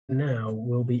now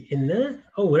we'll be in there.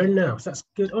 Oh, we're in now, so that's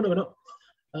good. Oh, no, we're not.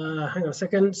 Hang on a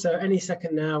second. So any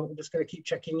second now, I'm just going to keep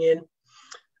checking in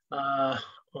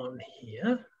on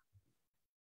here.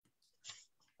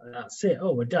 That's it.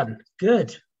 Oh, we're done.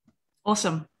 Good.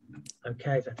 Awesome.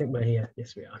 Okay, so I think we're here.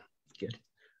 Yes, we are. Good.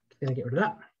 Going to get rid of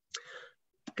that.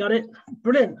 Got it.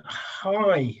 Brilliant.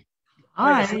 Hi.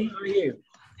 Hi. How are you?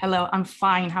 Hello, I'm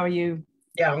fine. How are you?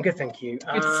 Yeah, I'm good, thank you.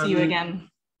 Good to see you again.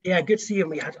 Yeah, good to see you.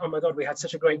 And we had, oh my God, we had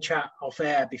such a great chat off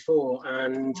air before,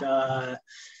 and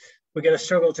we're going to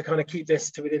struggle to kind of keep this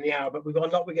to within the hour, but we've got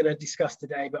a lot we're going to discuss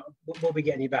today, but we'll be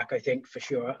getting you back, I think, for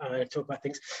sure, talk about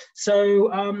things. So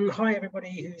hi,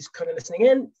 everybody who's kind of listening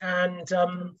in, and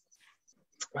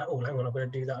oh, hang on, I'm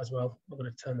going to do that as well. I'm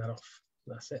going to turn that off.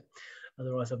 That's it.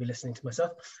 Otherwise, I'll be listening to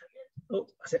myself. Oh,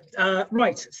 that's it.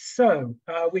 Right, so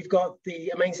we've got the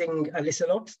amazing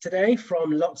Liselot today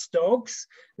from LotsDogs.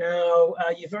 Now,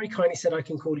 you very kindly said I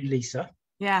can call you Lisa.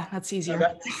 Yeah, that's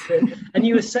easier. And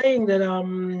you were saying that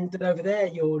that over there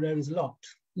you're known as Lot.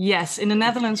 Yes, in the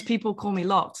Netherlands, people call me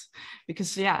Lot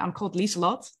because, yeah, I'm called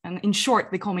Liselot. And in short,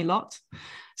 they call me Lot.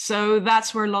 So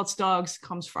that's where LotsDogs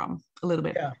comes from a little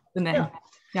bit, the name.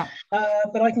 Yeah.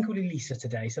 But I can call you Lisa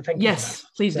today, so thank you. Yes,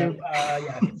 please do.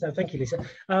 So thank you, Lisa.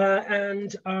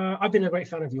 And I've been a great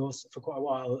fan of yours for quite a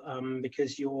while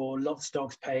because your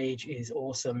LotsDogs page is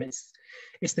awesome.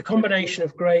 It's the combination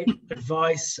of great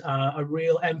advice, a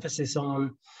real emphasis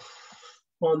on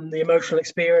the emotional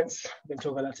experience. We're going to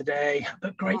talk about that today,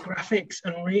 but great graphics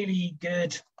and really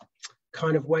good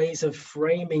kind of ways of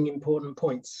framing important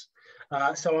points.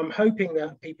 So I'm hoping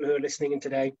that people who are listening in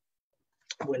today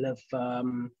will have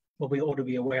we ought to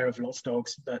be aware of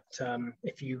LotsDogs, but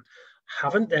if you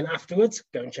haven't, then afterwards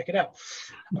go and check it out.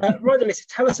 Right then, Lisa,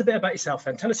 tell us a bit about yourself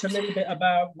then. Tell us a little bit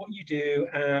about what you do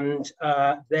and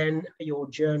then your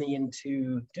journey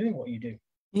into doing what you do.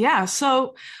 Yeah,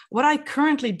 so what I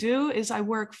currently do is I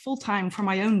work full-time for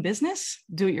my own business,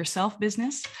 do-it-yourself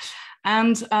business,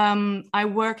 and I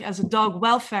work as a dog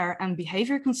welfare and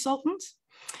behavior consultant,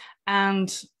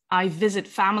 and I visit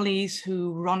families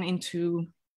who run into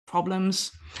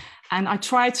problems, and I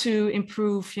try to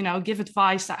improve, give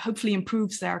advice that hopefully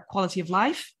improves their quality of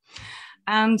life.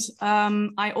 And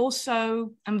I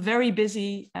also am very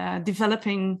busy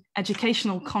developing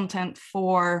educational content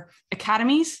for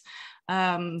academies,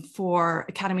 dog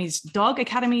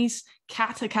academies,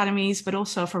 cat academies, but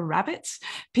also for rabbits,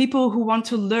 people who want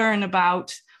to learn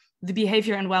about the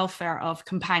behavior and welfare of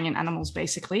companion animals,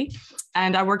 basically.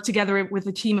 And I work together with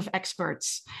a team of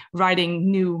experts writing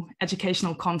new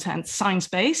educational content,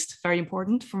 science-based, very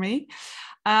important for me.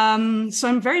 So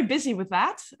I'm very busy with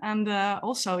that. And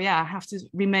also, I have to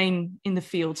remain in the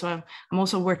field. So I'm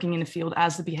also working in the field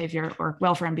as the behavior or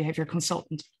welfare and behavior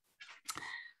consultant.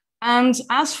 And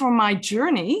as for my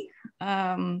journey,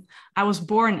 I was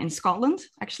born in Scotland,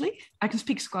 actually. I can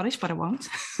speak Scottish, but I won't.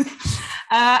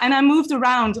 And I moved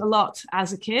around a lot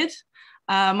as a kid.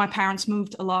 My parents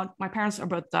moved a lot. My parents are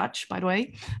both Dutch, by the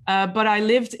way. But I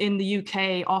lived in the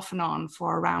UK off and on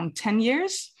for around 10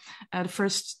 years, the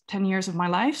first 10 years of my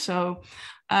life. So,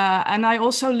 and I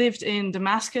also lived in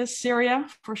Damascus, Syria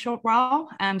for a short while,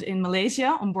 and in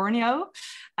Malaysia on Borneo.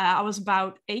 I was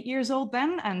about 8 years old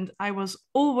then, and I was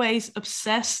always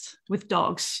obsessed with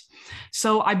dogs.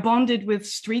 So I bonded with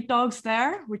street dogs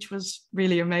there, which was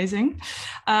really amazing.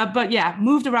 But yeah,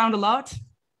 moved around a lot.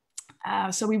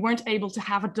 So we weren't able to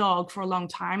have a dog for a long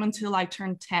time until I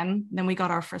turned 10. Then we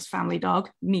got our first family dog,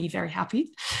 me very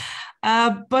happy.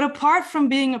 But apart from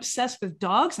being obsessed with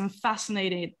dogs and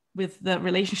fascinated with the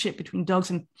relationship between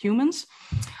dogs and humans,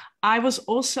 I was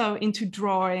also into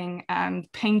drawing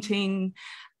and painting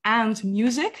and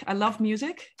music. I love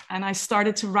music. And I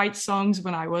started to write songs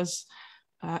when I was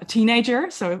a teenager.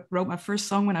 So I wrote my first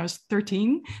song when I was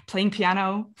 13, playing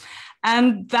piano.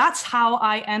 And that's how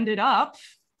I ended up,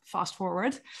 fast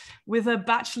forward, with a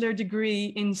bachelor degree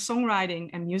in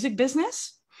songwriting and music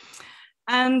business.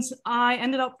 And I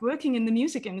ended up working in the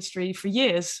music industry for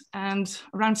years, and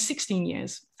around 16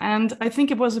 years. And I think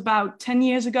it was about 10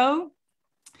 years ago,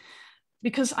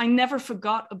 because I never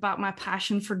forgot about my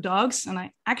passion for dogs. And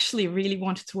I actually really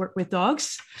wanted to work with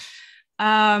dogs.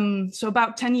 So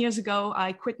about 10 years ago,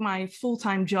 I quit my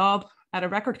full-time job at a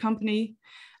record company,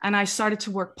 and I started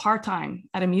to work part-time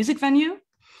at a music venue,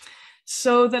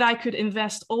 so that I could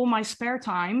invest all my spare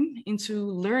time into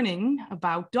learning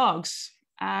about dogs.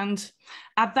 And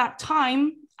at that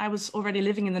time, I was already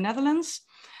living in the Netherlands,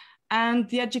 and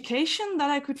the education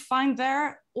that I could find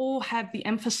there all had the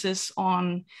emphasis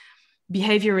on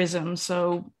behaviorism.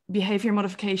 So behavior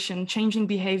modification, changing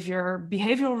behavior,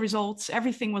 behavioral results,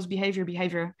 everything was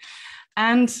behavior.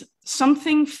 And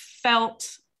something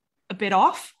felt bit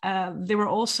off. There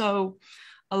were also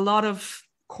a lot of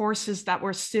courses that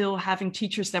were still having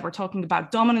teachers that were talking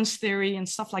about dominance theory and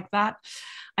stuff like that.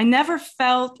 I never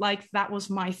felt like that was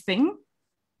my thing.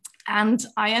 And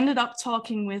I ended up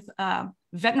talking with a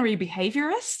veterinary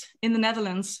behaviorist in the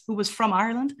Netherlands who was from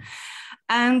Ireland.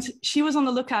 And she was on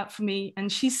the lookout for me,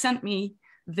 and she sent me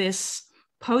this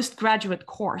postgraduate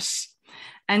course.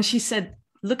 And she said,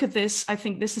 look at this. I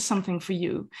think this is something for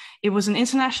you. It was an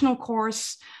international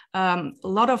course, a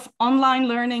lot of online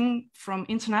learning from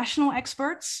international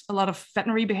experts, a lot of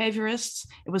veterinary behaviorists.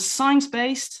 It was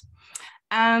science-based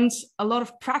and a lot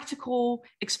of practical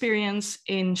experience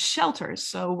in shelters.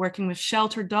 So working with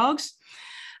shelter dogs.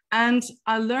 And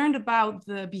I learned about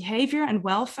the behavior and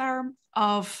welfare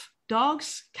of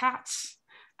dogs, cats,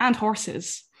 and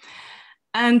horses.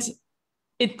 And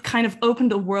it kind of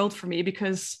opened a world for me,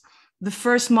 because the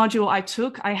first module I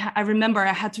took, I remember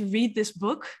I had to read this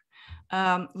book.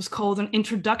 It was called An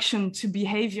Introduction to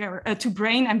Behavior, to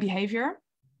Brain and Behavior.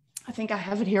 I think I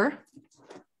have it here.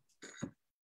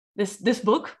 This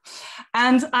book.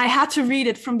 And I had to read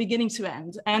it from beginning to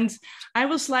end. And I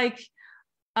was like,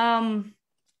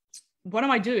 what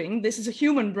am I doing? This is a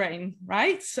human brain,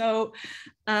 right? So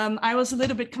I was a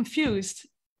little bit confused,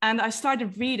 and I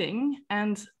started reading,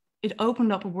 and it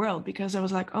opened up a world, because I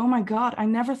was like, oh my God, I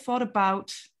never thought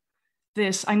about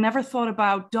this. I never thought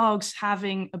about dogs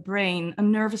having a brain, a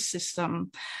nervous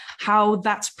system, how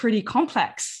that's pretty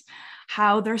complex,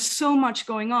 how there's so much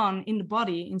going on in the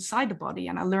body, inside the body.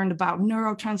 And I learned about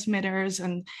neurotransmitters,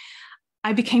 and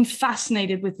I became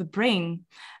fascinated with the brain,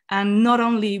 and not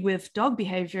only with dog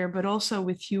behavior, but also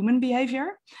with human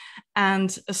behavior,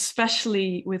 and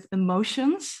especially with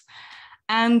emotions.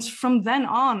 And from then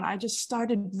on, I just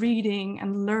started reading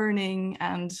and learning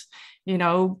and, you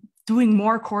know, doing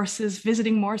more courses,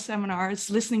 visiting more seminars,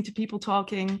 listening to people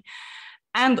talking.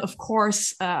 And of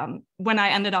course, when I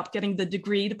ended up getting the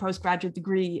degree, the postgraduate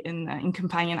degree in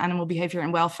companion animal behavior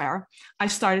and welfare, I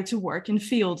started to work in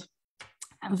field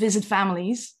and visit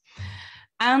families.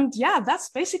 And yeah, that's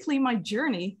basically my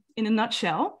journey in a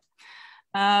nutshell.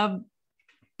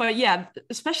 But yeah,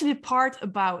 especially the part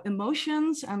about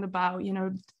emotions and about, you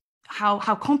know,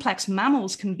 how complex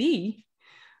mammals can be,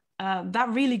 that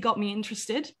really got me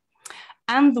interested.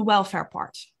 And the welfare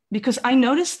part, because I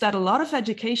noticed that a lot of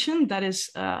education that is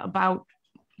about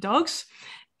dogs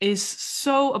is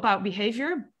so about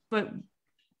behavior, but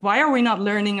why are we not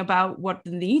learning about what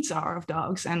the needs are of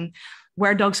dogs and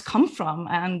where dogs come from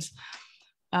and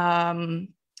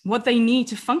what they need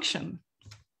to function,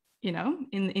 you know,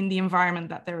 in the environment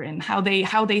that they're in, how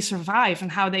they survive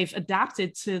and how they've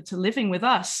adapted to living with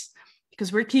us,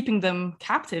 because we're keeping them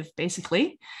captive,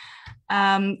 basically.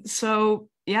 So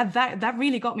yeah, that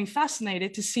really got me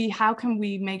fascinated to see how can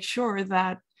we make sure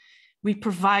that we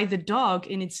provide the dog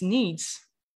in its needs,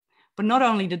 but not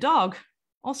only the dog,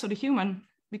 also the human,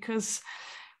 because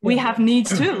we have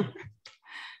needs too.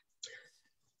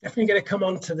 Definitely going to come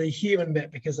on to the human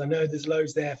bit, because I know there's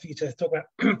loads there for you to talk about.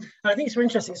 And I think it's very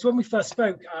interesting. So when we first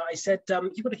spoke, I said,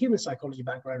 you've got a human psychology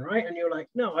background, right? And you're like,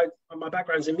 no, my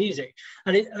background's in music.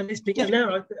 And it's because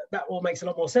now that all makes a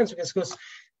lot more sense, because of course,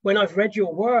 when I've read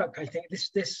your work, I think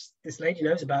this lady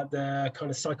knows about the kind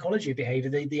of psychology of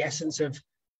behavior, the essence of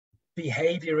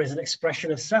behavior as an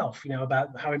expression of self, you know, about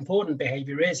how important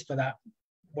behavior is for that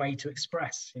way to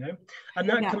express, you know, and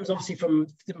that comes obviously from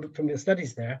your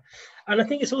studies there. And I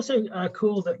think it's also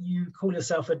cool that you call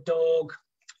yourself a dog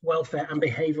welfare and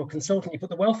behavioral consultant. You put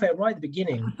the welfare right at the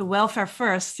beginning. The welfare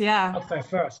first, yeah. Welfare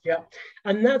first, yeah.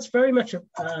 And that's very much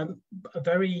a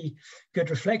very good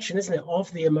reflection, isn't it, of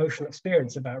the emotional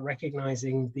experience, about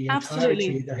recognizing the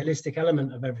entirety, the holistic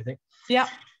element of everything. Yeah.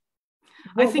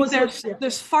 I think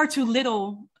there's far too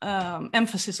little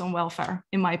emphasis on welfare,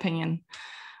 in my opinion.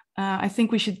 I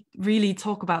think we should really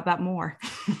talk about that more.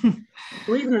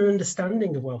 Or even an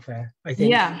understanding of welfare, I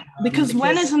think. Yeah, because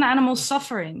when is an animal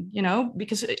suffering, you know?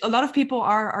 Because a lot of people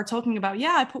are talking about,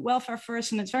 yeah, I put welfare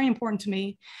first and it's very important to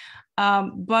me.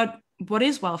 But what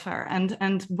is welfare?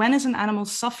 And when is an animal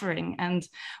suffering? And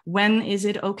when is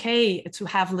it okay to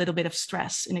have a little bit of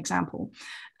stress, in example?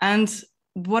 And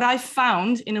what I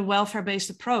found in a welfare-based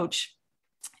approach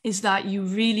is that you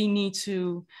really need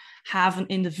to have an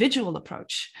individual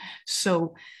approach.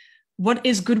 So what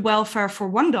is good welfare for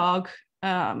one dog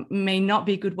may not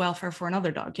be good welfare for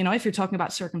another dog. You know, if you're talking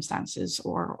about circumstances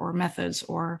or methods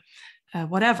or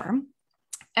whatever,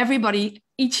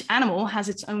 each animal has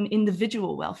its own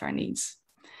individual welfare needs.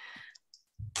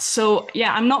 So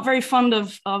yeah, I'm not very fond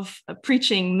of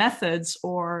preaching methods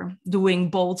or doing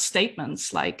bold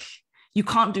statements like you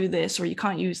can't do this or you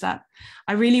can't use that.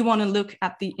 I really want to look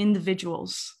at the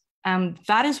individuals And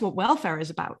that is what welfare is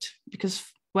about, because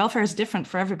welfare is different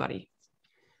for everybody.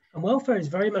 And welfare is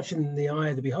very much in the eye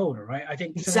of the beholder, right? I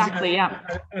think exactly,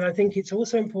 and I think it's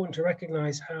also important to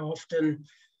recognize how often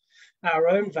our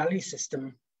own value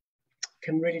system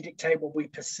can really dictate what we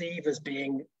perceive as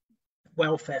being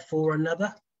welfare for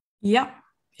another. Yeah.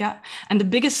 And the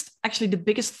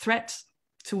biggest threat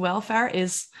to welfare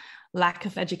is lack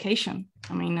of education.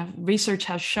 I mean, research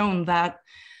has shown that,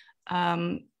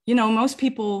 most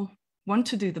people want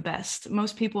to do the best.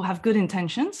 Most people have good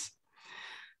intentions,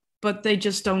 but they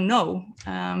just don't know.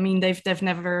 I mean, they've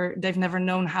never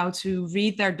known how to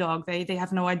read their dog. They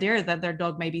have no idea that their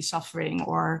dog may be suffering,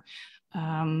 or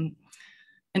and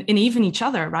even each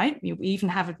other, right? We even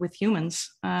have it with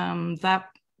humans, that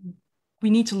we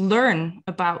need to learn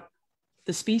about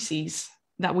the species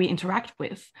that we interact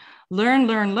with. Learn,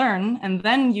 and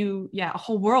then a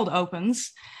whole world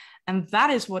opens. And that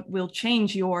is what will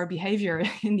change your behavior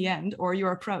in the end, or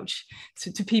your approach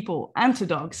to people and to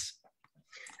dogs.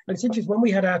 And it's interesting, when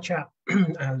we had our chat,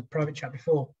 private chat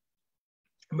before,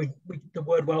 and the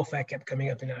word welfare kept coming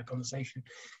up in our conversation,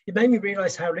 it made me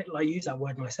realize how little I use that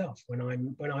word myself. We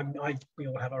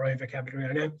all have our own vocabulary,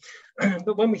 I know.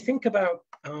 But when we think about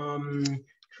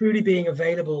truly being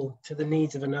available to the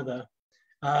needs of another,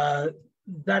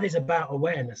 that is about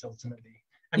awareness ultimately.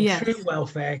 And yes. True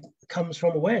welfare comes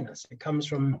from awareness. It comes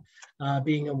from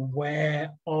being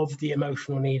aware of the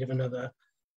emotional need of another,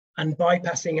 and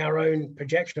bypassing our own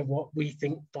projection of what we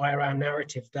think via our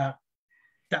narrative that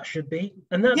should be.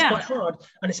 And that's quite hard.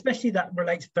 And especially that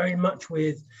relates very much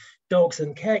with dogs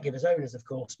and caregivers, owners, of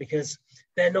course, because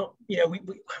they're not, we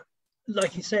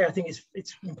like you say, I think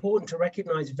it's important to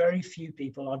recognize very few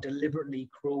people are deliberately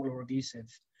cruel or abusive.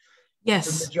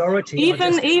 Yes, the majority.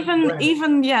 Even the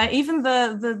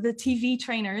TV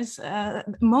trainers,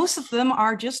 most of them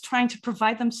are just trying to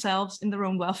provide themselves in their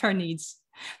own welfare needs.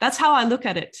 That's how I look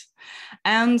at it.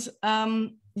 And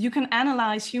you can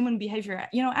analyze human behavior.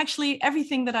 Actually,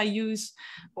 everything that I use,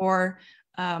 or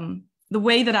the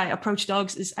way that I approach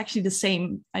dogs, is actually the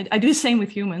same. I do the same with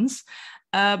humans,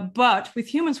 but with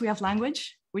humans we have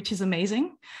language, which is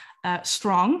amazing,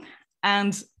 strong,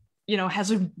 and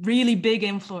has a really big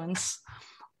influence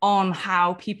on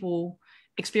how people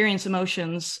experience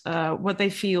emotions, what they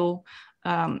feel,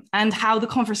 and how the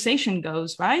conversation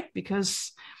goes, right?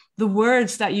 Because the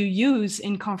words that you use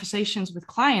in conversations with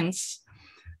clients,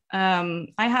 I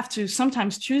have to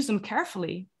sometimes choose them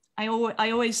carefully. I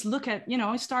always look at,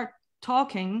 I start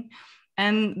talking,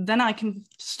 and then I can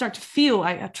start to feel,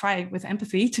 I try with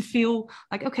empathy to feel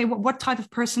like, okay, what type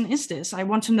of person is this? I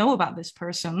want to know about this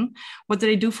person. What do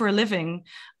they do for a living?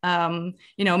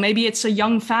 Maybe it's a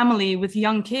young family with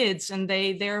young kids and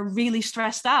they're really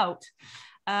stressed out.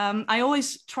 I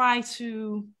always try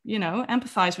to,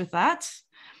 empathize with that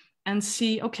and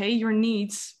see, okay, your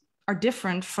needs are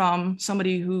different from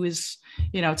somebody who is,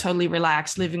 totally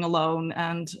relaxed, living alone,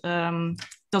 and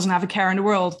doesn't have a care in the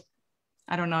world.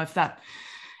 I don't know if that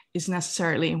is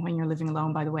necessarily when you're living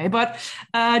alone, by the way, but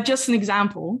just an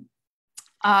example.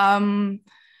 So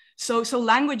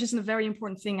language is a very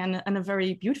important thing and a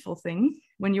very beautiful thing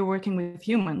when you're working with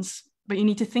humans, but you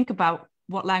need to think about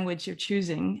what language you're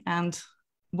choosing and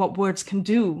what words can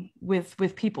do with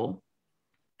people.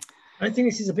 I think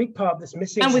this is a big part that's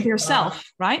missing. And with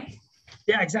yourself, right?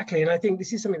 Yeah, exactly. And I think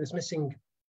this is something that's missing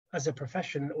as a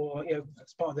profession, or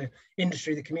as part of the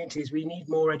industry, the communities. We need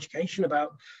more education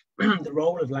about the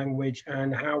role of language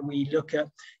and how we look at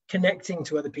connecting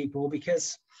to other people,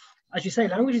 because as you say,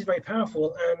 language is very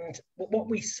powerful, and what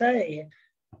we say,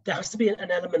 there has to be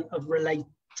an element of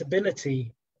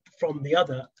relatability from the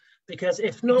other, because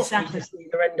if not, exactly. We just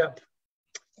either end up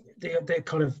the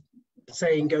kind of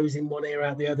saying goes in one ear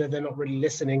out the other, they're not really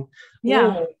listening,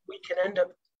 or we can end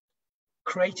up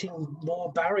creating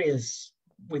more barriers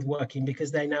with working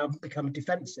because they now become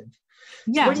defensive.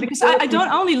 Yeah, so because I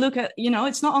don't only look at,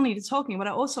 it's not only the talking, but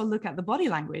I also look at the body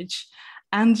language.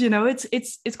 And,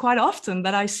 it's quite often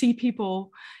that I see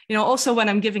people, also when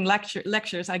I'm giving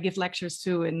lectures, I give lectures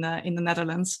too in the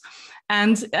Netherlands.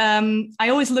 And I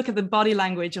always look at the body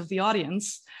language of the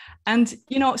audience. And,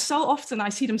 so often I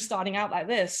see them starting out like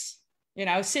this,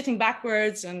 sitting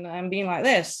backwards and being like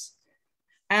this.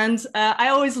 And I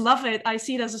always love it. I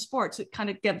see it as a sport to kind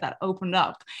of get that opened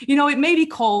up. It may be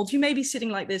cold. You may be sitting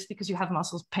like this because you have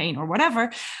muscle pain or whatever,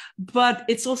 but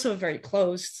it's also very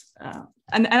closed.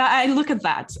 And I look at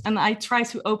that and I try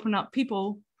to open up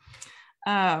people,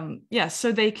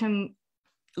 so they can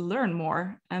learn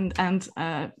more and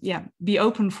be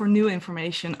open for new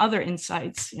information, other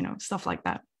insights, stuff like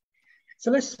that.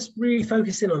 So let's just really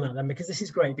focus in on that then, because this is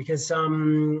great, because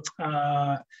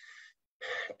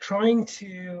trying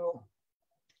to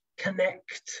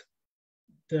connect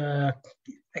a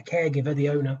caregiver, the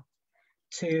owner,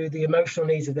 to the emotional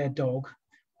needs of their dog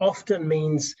often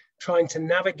means trying to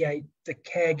navigate the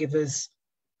caregiver's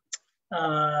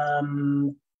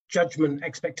judgment,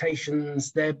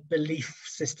 expectations, their belief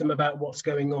system about what's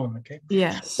going on. Okay.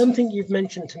 Yes. Something you've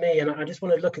mentioned to me, and I just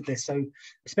want to look at this. So,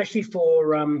 especially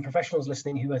for professionals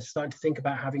listening who are starting to think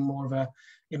about having more of a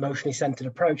emotionally centered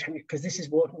approach, because this is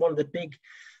one of the big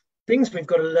things we've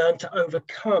got to learn to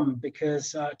overcome,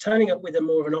 because turning up with a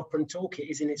more of an operant toolkit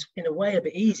is in a way a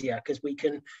bit easier, because we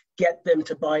can get them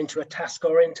to buy into a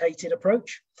task-orientated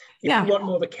approach. If we want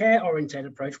more of a care-orientated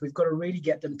approach, we've got to really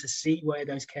get them to see where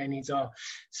those care needs are.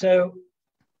 So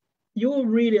you're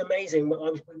really amazing. We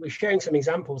were sharing some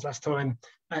examples last time,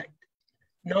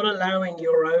 not allowing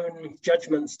your own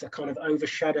judgments to kind of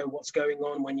overshadow what's going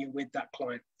on when you're with that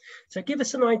client. So give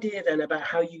us an idea then about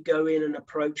how you go in and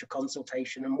approach a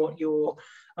consultation, and what your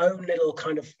own little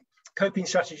kind of coping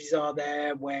strategies are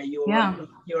there, where you're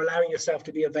allowing yourself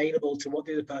to be available to what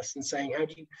the other person's saying.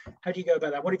 How do you go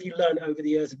about that? What have you learned over the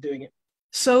years of doing it?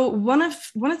 So one of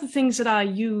the things that I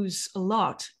use a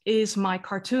lot is my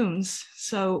cartoons,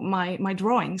 so my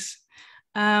drawings,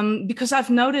 because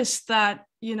I've noticed that,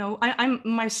 you know, I'm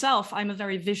a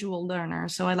very visual learner,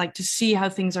 so I like to see how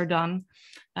things are done.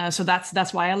 So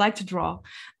that's why I like to draw.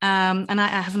 And I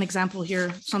have an example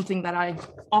here, something that I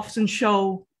often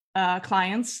show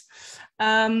clients.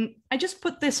 I just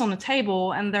put this on the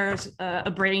table, and there's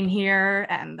a brain here,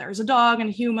 and there's a dog and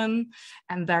a human,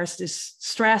 and there's this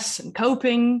stress and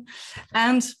coping.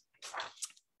 And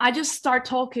I just start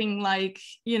talking, like,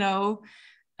 you know,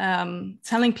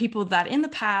 telling people that in the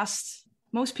past,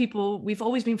 most people, we've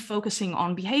always been focusing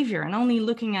on behavior and only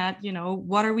looking at, you know,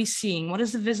 what are we seeing? What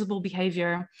is the visible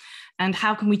behavior? And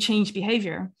how can we change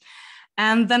behavior?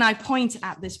 And then I point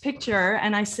at this picture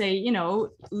and I say, you know,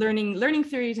 learning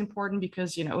theory is important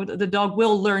because, you know, the dog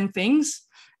will learn things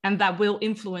and that will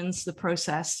influence the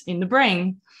process in the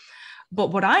brain.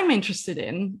 But what I'm interested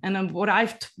in, and what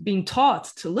I've been taught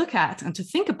to look at and to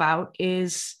think about,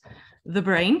 is the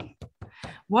brain.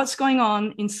 What's going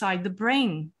on inside the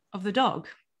brain of the dog?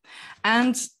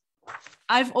 And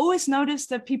I've always noticed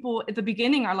that people at the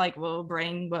beginning are like, well,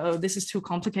 brain, well, this is too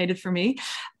complicated for me.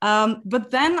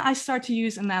 But then I start to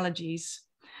use analogies.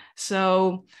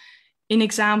 So in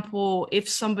example, if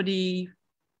somebody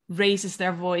raises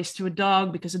their voice to a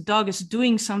dog because a dog is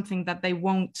doing something that they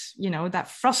won't, you know, that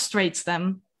frustrates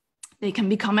them, they can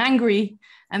become angry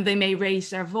and they may raise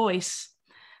their voice.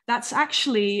 That's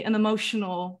actually an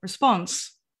emotional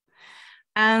response.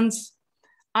 And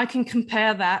I can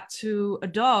compare that to a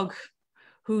dog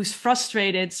who's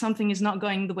frustrated, something is not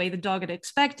going the way the dog had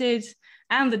expected,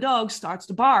 and the dog starts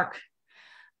to bark.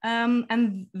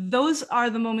 And those are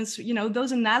the moments, you know,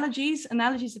 those analogies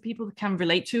that people can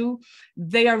relate to,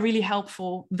 they are really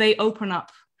helpful. They open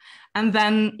up. And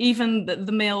then even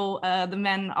the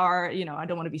men are, you know, I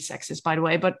don't want to be sexist, by the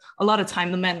way, but a lot of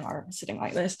time the men are sitting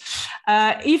like this.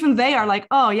 Even they are like,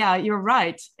 oh yeah, you're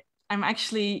right. I'm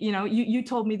actually, you know, you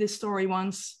told me this story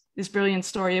once, this brilliant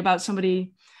story about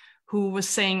somebody who was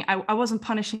saying, I wasn't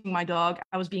punishing my dog,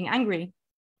 I was being angry,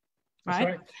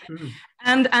 right?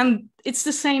 And it's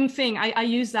the same thing. I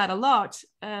use that a lot.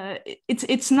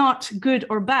 It's not good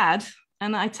or bad.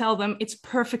 And I tell them it's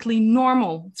perfectly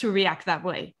normal to react that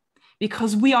way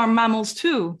because we are mammals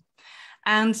too.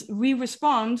 And we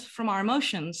respond from our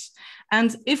emotions.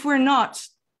 And if we're not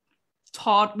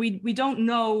taught, we don't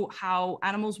know how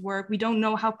animals work, we don't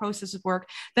know how processes work,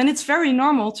 then it's very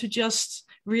normal to just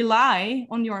rely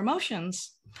on your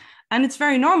emotions. And it's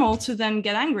very normal to then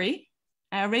get angry,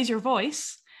 raise your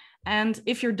voice. And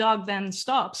if your dog then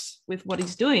stops with what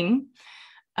he's doing,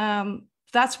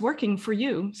 that's working for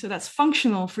you. So that's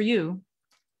functional for you.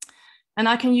 And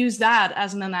I can use that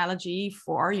as an analogy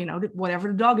for, you know, whatever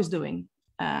the dog is doing,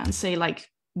 and say like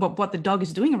what the dog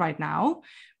is doing right now,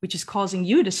 which is causing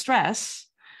you distress,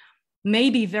 may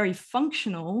be very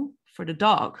functional for the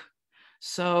dog.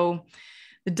 So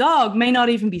the dog may not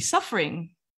even be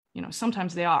suffering. You know,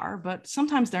 sometimes they are, but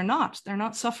sometimes they're not. They're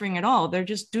not suffering at all. They're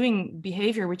just doing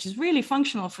behavior which is really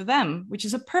functional for them, which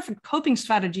is a perfect coping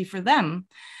strategy for them.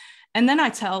 And then I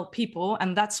tell people,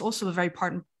 and that's also a very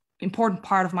important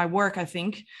part of my work, I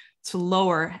think, to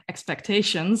lower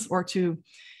expectations or to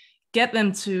get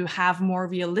them to have more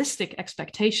realistic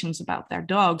expectations about their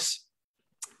dogs.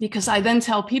 Because I then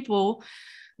tell people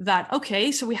that,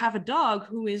 okay, so we have a dog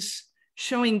who is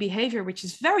showing behavior which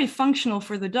is very functional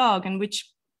for the dog and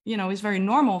which, you know, is very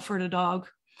normal for the dog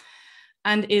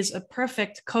and is a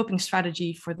perfect coping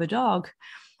strategy for the dog.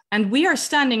 And we are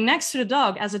standing next to the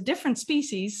dog as a different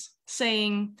species,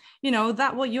 saying,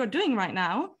 that what you're doing right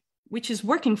now, which is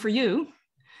working for you,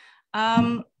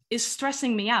 is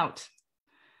stressing me out.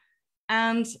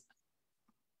 And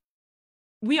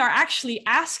we are actually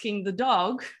asking the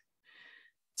dog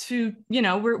to,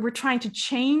 we're trying to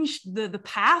change the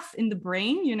path in the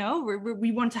brain,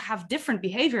 we want to have different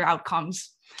behavior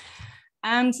outcomes.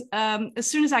 And as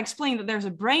soon as I explained that there's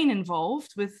a brain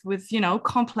involved with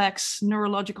complex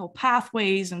neurological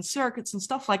pathways and circuits and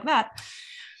stuff like that,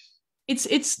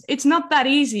 it's not that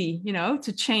easy,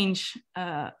 to change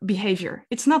behavior.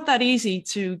 It's not that easy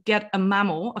to get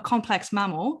a complex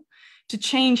mammal, to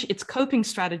change its coping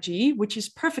strategy, which is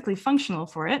perfectly functional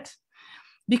for it,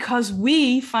 because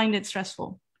we find it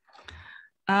stressful.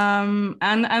 And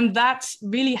that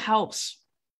really helps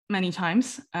many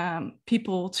times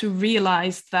people to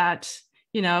realize that,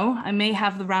 I may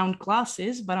have the round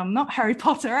glasses, but I'm not Harry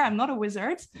Potter. I'm not a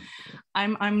wizard.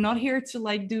 I'm not here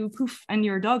to do poof and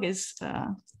your dog is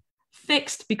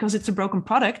fixed because it's a broken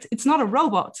product. It's not a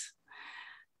robot.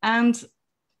 And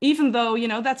even though,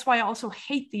 that's why I also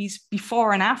hate these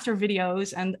before and after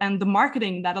videos and the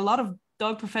marketing that a lot of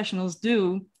dog professionals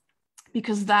do,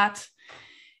 because that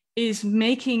is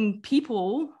making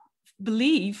people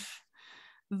believe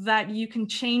that you can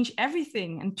change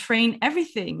everything and train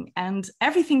everything and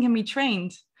everything can be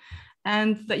trained,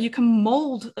 and that you can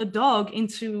mold a dog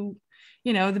into,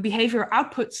 the behavior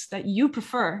outputs that you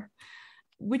prefer,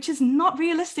 which is not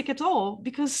realistic at all.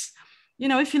 Because,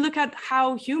 if you look at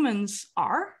how humans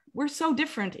are, we're so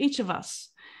different, each of us.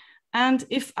 And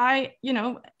if I,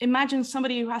 imagine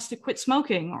somebody who has to quit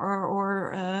smoking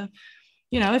or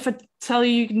if I tell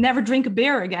you can never drink a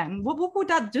beer again, what would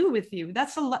that do with you?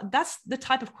 That's the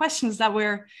type of questions that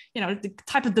we're, the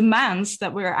type of demands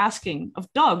that we're asking of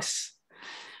dogs.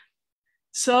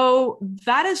 So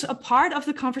that is a part of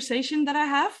the conversation that I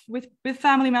have with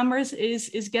family members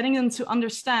is getting them to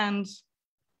understand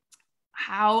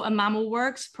how a mammal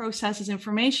works, processes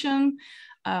information,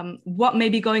 what may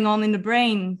be going on in the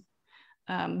brain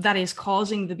that is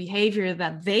causing the behavior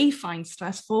that they find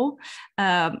stressful.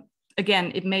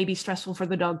 Again, it may be stressful for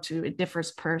the dog too. It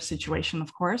differs per situation,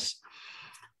 of course.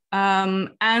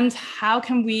 And how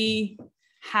can we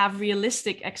have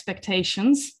realistic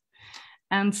expectations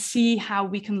and see how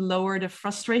we can lower the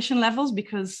frustration levels?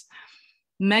 Because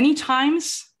many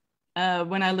times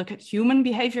when I look at human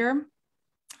behavior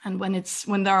and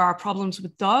when there are problems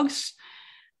with dogs,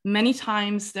 many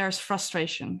times there's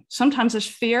frustration. Sometimes there's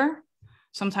fear.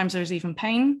 Sometimes there's even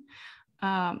pain.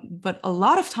 But a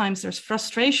lot of times there's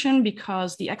frustration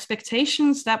because the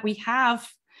expectations that we have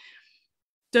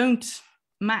don't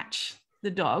match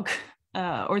the dog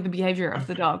or the behavior of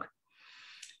the dog.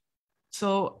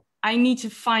 So I need to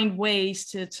find ways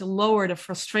to lower the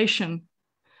frustration.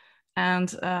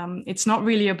 And it's not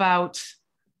really about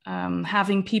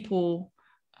having people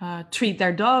treat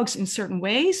their dogs in certain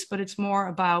ways, but it's more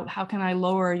about how can I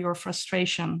lower your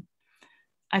frustration?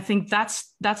 I think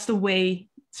that's the way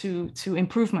to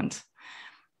improvement.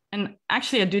 And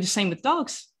actually I do the same with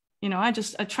dogs. I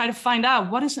try to find out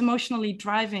what is emotionally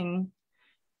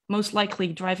most likely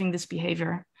driving this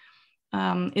behavior.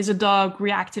 Is a dog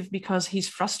reactive because he's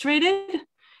frustrated?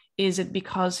 Is it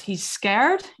because he's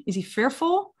scared? Is he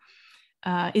fearful?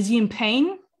 Is he in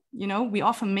pain? We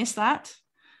often miss that.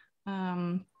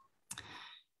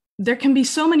 There can be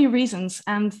so many reasons,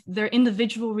 and they're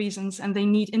individual reasons, and they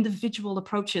need individual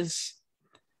approaches.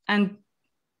 And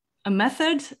a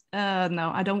method?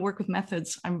 No, I don't work with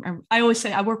methods. I always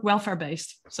say I work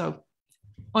welfare-based, so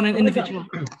on an individual.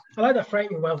 I like that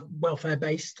framing,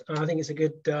 welfare-based. I think it's a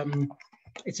good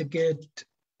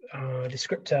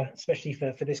descriptor, especially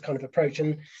for this kind of approach.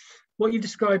 And what you've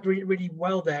described really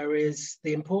well there is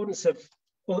the importance of,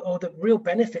 or the real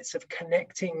benefits of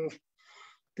connecting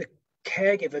the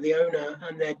caregiver, the owner,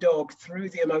 and their dog through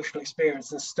the emotional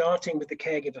experience, and starting with the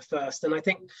caregiver first. And I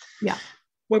think,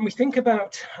 when we think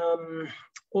about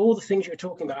all the things you were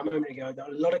talking about a moment ago, that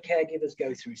a lot of caregivers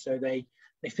go through, so they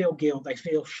feel guilt, they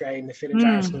feel shame, they feel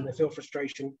embarrassment, they feel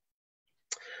frustration.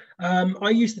 I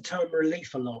use the term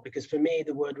relief a lot because for me,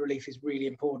 the word relief is really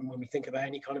important when we think about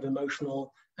any kind of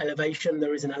emotional elevation.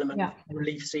 There is an element of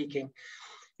relief seeking.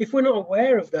 If we're not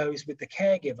aware of those with the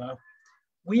caregiver,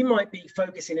 we might be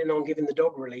focusing in on giving the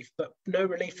dog relief, but no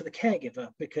relief for the caregiver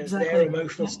because their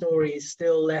emotional story is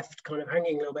still left kind of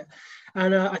hanging a little bit.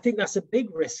 And I think that's a big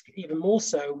risk, even more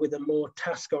so with a more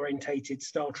task-orientated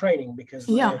style training, because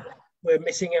we're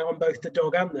missing out on both the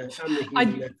dog and the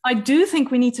human. I do think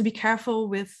we need to be careful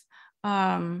with,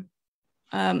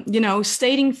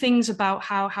 stating things about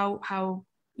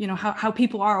how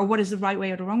people are, or what is the right way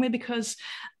or the wrong way, because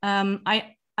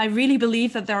I I really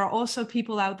believe that there are also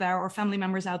people out there or family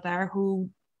members out there who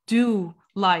do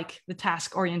like the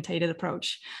task-orientated approach.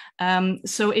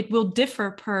 So it will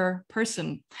differ per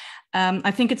person.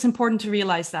 I think it's important to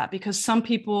realize that, because some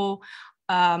people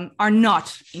are not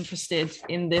interested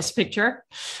in this picture,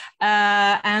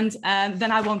 and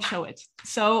then I won't show it.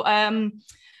 So,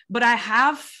 but I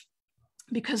have,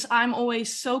 because I'm always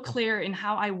so clear in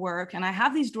how I work, and I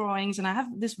have these drawings and I have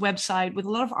this website with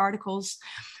a lot of articles.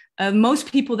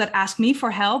 Most people that ask me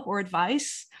for help or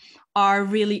advice are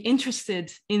really interested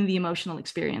in the emotional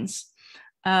experience.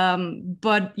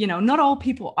 But, you know, not all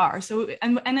people are. So,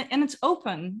 and it's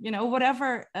open, you know, whatever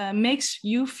makes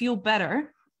you feel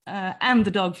better and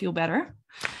the dog feel better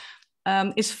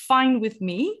is fine with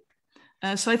me.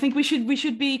 So I think we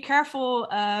should be careful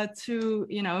to,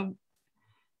 you know,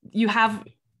 you have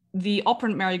the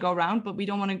operant merry-go-round, but we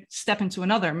don't want to step into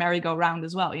another merry-go-round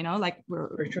as well, you know, like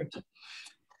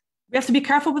we have to be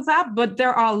careful with that. But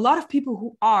there are a lot of people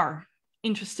who are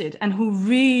interested and who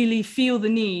really feel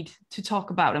the need to talk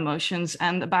about emotions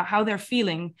and about how they're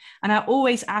feeling. And I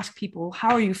always ask people,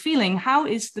 how are you feeling? How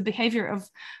is the behavior of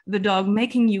the dog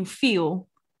making you feel?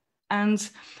 And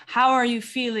how are you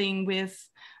feeling with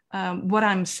what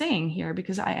I'm saying here?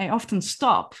 Because I often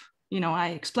stop, you know, I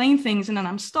explain things and then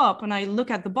I'm stop and I look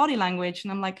at the body language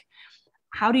and I'm like,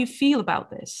 how do you feel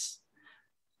about this?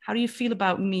 How do you feel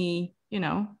about me, you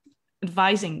know,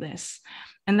 advising this?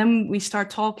 And then we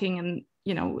start talking and,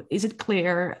 you know, is it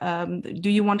clear? Do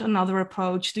you want another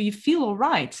approach? Do you feel all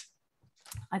right?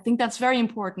 I think that's very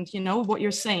important, you know, what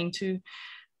you're saying, to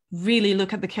really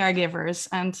look at the caregivers,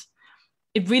 and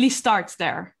it really starts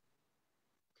there.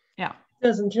 Yeah. It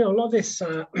does, and you know, a lot of this,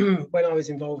 when I was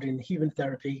involved in human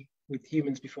therapy with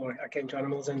humans before I came to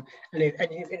animals, and if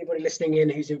anybody listening in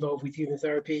who's involved with human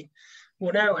therapy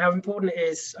will know how important it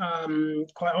is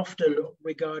quite often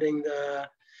regarding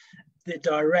the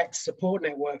direct support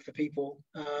network for people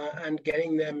and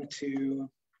getting them to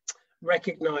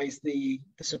recognize the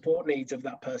support needs of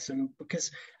that person.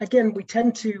 Because again, we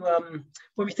tend to,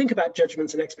 when we think about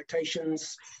judgments and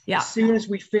expectations, as soon as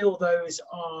we feel those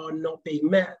are not being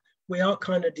met, we are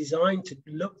kind of designed to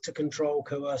look to control,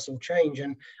 coerce, or change.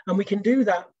 And we can do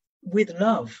that with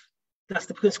love. That's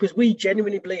because we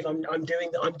genuinely believe I'm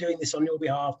doing this on your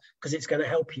behalf because it's going to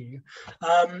help you.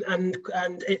 And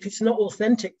if it's not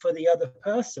authentic for the other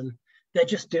person, they're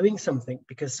just doing something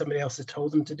because somebody else has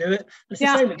told them to do it. And it's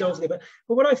the same with dogs. But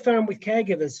what I found with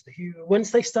caregivers who,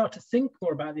 once they start to think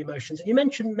more about the emotions, and you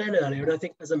mentioned men earlier, and I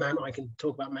think as a man, I can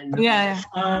talk about men.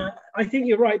 I think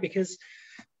you're right, because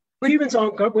humans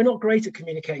we're not great at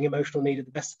communicating emotional need at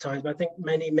the best of times, but I think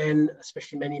many men,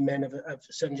 especially many men of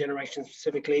certain generations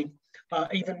specifically,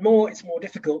 even more, it's more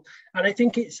difficult. And I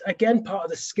think it's, again, part of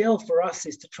the skill for us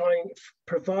is to try and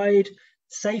provide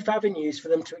safe avenues for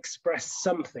them to express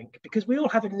something, because we all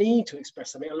have a need to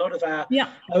express something. A lot of our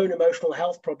own emotional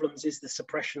health problems is the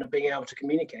suppression of being able to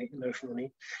communicate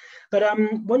emotionally. But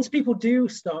once people do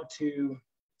start to,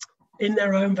 in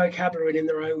their own vocabulary and in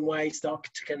their own way, start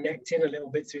to connect in a little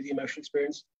bit through the emotional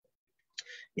experience,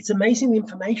 it's amazing the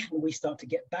information we start to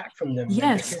get back from them.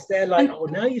 Because they're like, oh,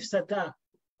 now you've said that,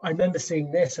 I remember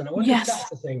seeing this, and I wonder if that's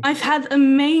the thing. I've had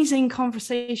amazing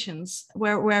conversations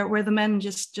where the men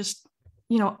just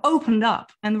you know, opened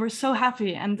up and were so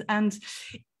happy. And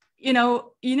you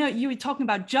know, you were talking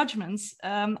about judgments.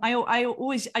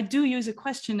 I do use a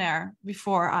questionnaire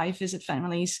before I visit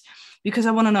families, because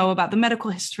I want to know about the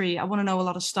medical history. I want to know a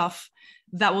lot of stuff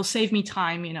that will save me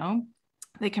time. You know,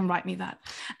 they can write me that.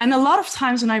 And a lot of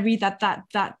times when I read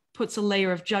that puts a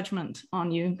layer of judgment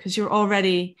on you, because you're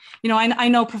already, you know, I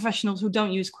know professionals who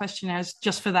don't use questionnaires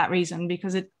just for that reason,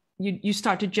 because you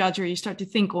start to judge, or you start to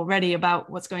think already about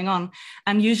what's going on.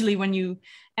 And usually when you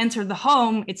enter the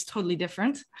home, it's totally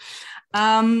different.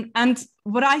 And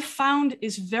what I found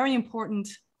is very important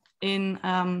in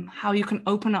how you can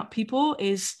open up people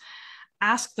is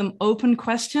ask them open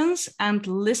questions and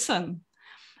listen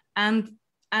and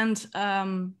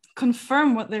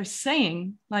confirm what they're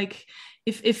saying. Like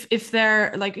if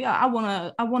they're like, yeah, I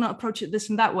want to approach it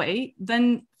this and that way,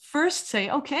 then first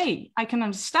say, okay, I can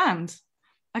understand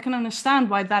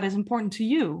why that is important to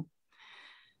you.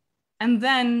 And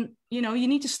then, you know, you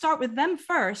need to start with them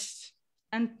first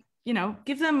and, you know,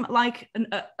 give them like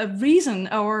a reason,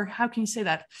 or how can you say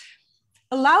that?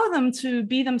 Allow them to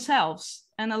be themselves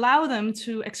and allow them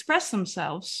to express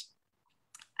themselves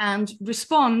and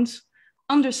respond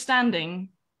understanding,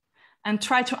 and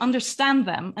try to understand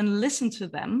them and listen to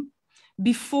them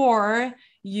before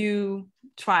you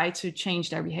try to change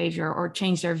their behavior or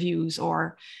change their views,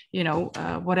 or, you know,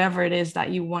 whatever it is that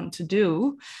you want to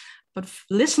do. But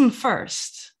listen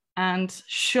first and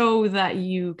show that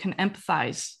you can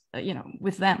empathize,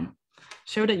 with them,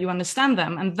 show that you understand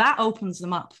them, and that opens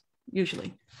them up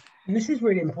usually. And this is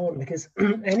really important because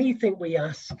anything we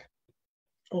ask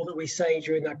or that we say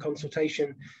during that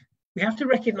consultation, we have to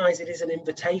recognize it is an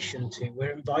invitation to.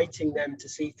 We're inviting them to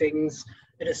see things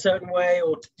in a certain way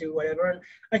or to do whatever. And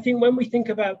I think when we think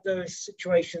about those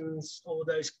situations or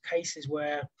those cases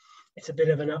where it's a bit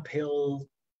of an uphill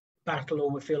battle or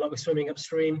we feel like we're swimming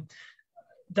upstream,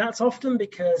 that's often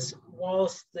because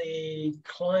whilst the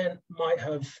client might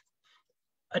have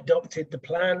adopted the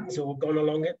plans or gone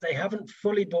along it, they haven't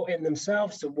fully bought in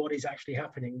themselves to what is actually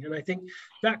happening. And I think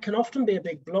that can often be a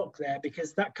big block there,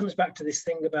 because that comes back to this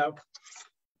thing about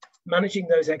managing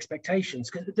those expectations.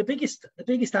 Because the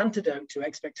biggest antidote to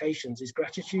expectations is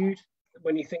gratitude,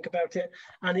 when you think about it.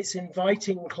 And it's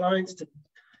inviting clients to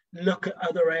look at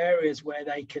other areas where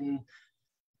they can,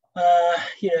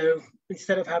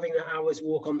 instead of having that hour's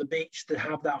walk on the beach, to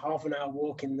have that half an hour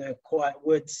walk in the quiet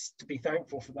woods, to be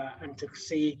thankful for that and to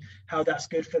see how that's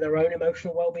good for their own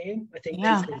emotional well-being. I think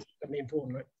these things are really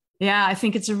important, right? Yeah, I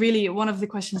think it's one of the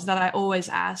questions that I always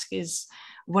ask is,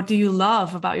 what do you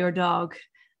love about your dog?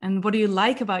 And what do you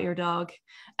like about your dog?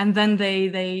 And then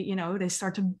they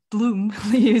start to bloom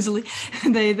usually.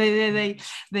 they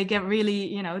get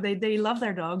really, they love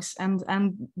their dogs, and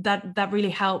that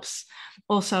really helps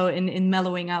also in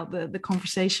mellowing out the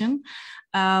conversation.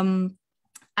 I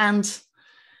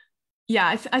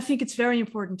think it's very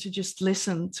important to just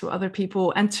listen to other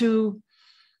people and to,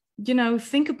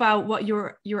 think about what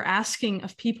you're asking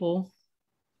of people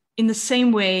in the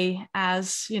same way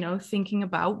as, thinking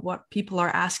about what people are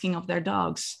asking of their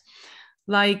dogs.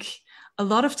 Like, a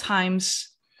lot of times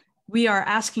we are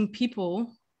asking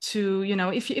people to,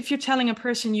 if you're telling a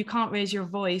person you can't raise your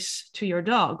voice to your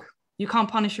dog, you can't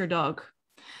punish your dog,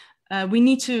 we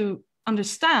need to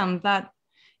understand that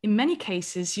in many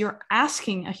cases you're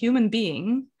asking a human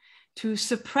being to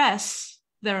suppress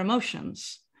their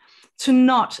emotions, to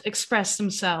not express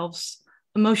themselves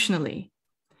emotionally,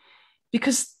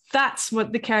 because that's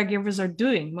what the caregivers are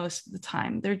doing most of the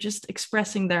time. They're just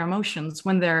expressing their emotions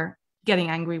when they're getting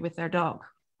angry with their dog.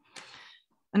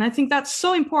 And I think that's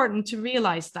so important to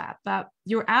realize that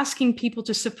you're asking people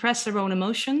to suppress their own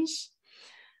emotions.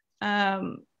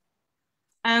 And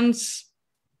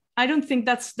I don't think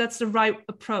that's the right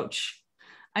approach.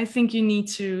 I think you need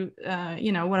to,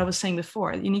 what I was saying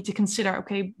before, you need to consider,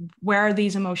 okay, where are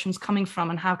these emotions coming from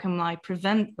and how can I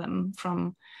prevent them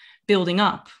from building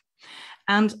up?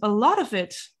 And a lot of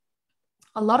it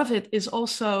is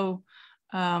also,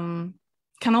 can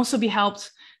also be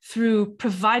helped through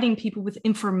providing people with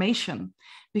information,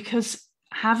 because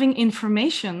having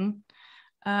information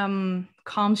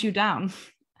calms you down.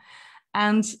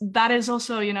 And that is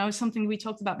also, something we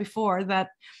talked about before, that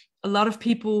a lot of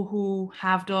people who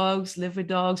have dogs, live with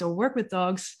dogs, or work with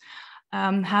dogs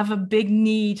have a big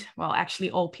need. Well,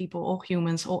 actually, all people, all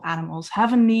humans, all animals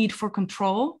have a need for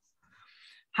control.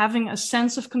 Having a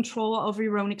sense of control over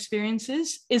your own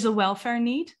experiences is a welfare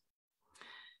need.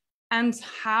 And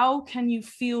how can you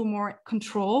feel more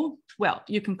control? Well,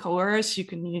 you can coerce, you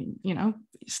can,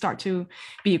 start to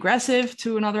be aggressive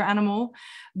to another animal,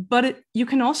 but you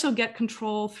can also get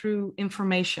control through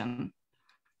information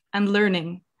and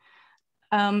learning.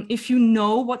 If you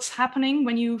know what's happening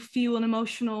when you feel an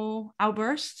emotional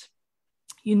outburst,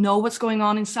 you know what's going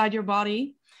on inside your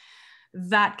body,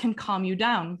 that can calm you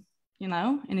down.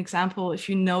 An example, if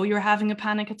you know you're having a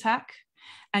panic attack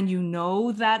and you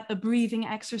know that a breathing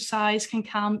exercise can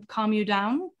calm you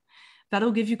down,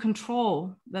 that'll give you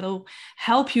control. That'll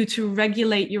help you to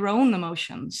regulate your own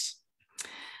emotions.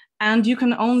 And you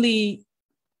can only,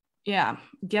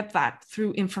 get that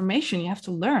through information. You have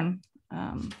to learn.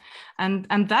 And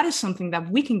that is something that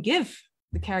we can give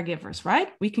the caregivers, right?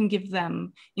 We can give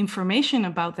them information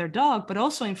about their dog, but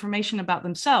also information about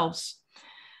themselves.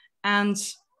 And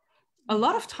a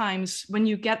lot of times when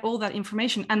you get all that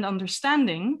information and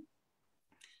understanding,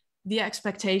 the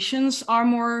expectations are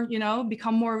more,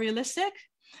 become more realistic,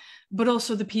 but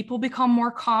also the people become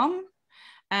more calm,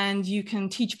 and you can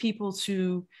teach people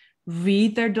to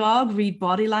read their dog, read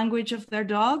body language of their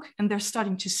dog, and they're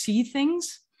starting to see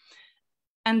things.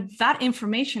 And that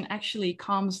information actually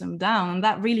calms them down, and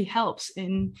that really helps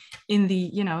in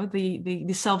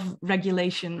the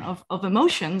self-regulation of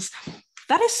emotions.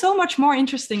 That is so much more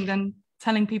interesting than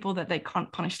telling people that they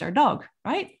can't punish their dog,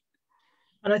 right?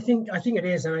 And I think it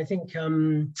is, and I think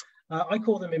I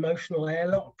call them emotional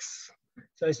airlocks.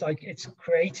 So it's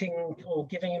creating or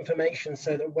giving information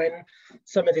so that when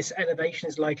some of this elevation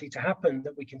is likely to happen,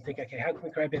 that we can think, okay, how can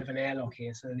we create a bit of an airlock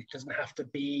here so that it doesn't have to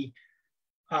be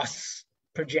us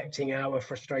projecting our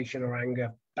frustration or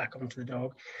anger back onto the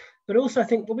dog. But also I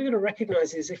think what we've got to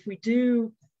recognize is if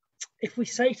we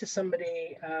say to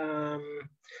somebody,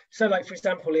 so like for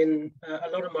example, in a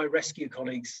lot of my rescue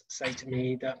colleagues say to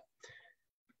me that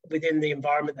within the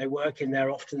environment they work in, they're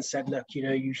often said, look, you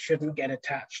know, you shouldn't get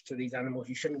attached to these animals.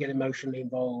 You shouldn't get emotionally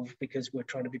involved because we're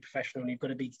trying to be professional and you've got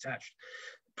to be detached.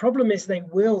 Problem is they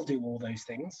will do all those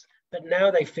things, but now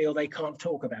they feel they can't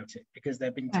talk about it because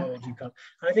they've been told you can't.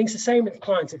 And I think it's the same with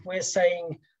clients. If we're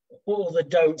saying all the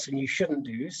don'ts and you shouldn't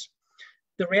do's,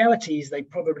 the reality is they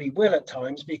probably will at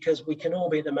times because we can all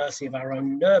be at the mercy of our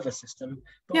own nervous system,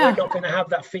 but we're not going to have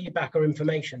that feedback or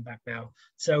information back now.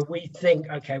 So we think,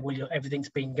 okay, well,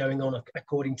 everything's been going on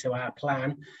according to our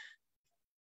plan,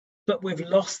 but we've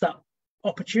lost that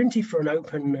opportunity for an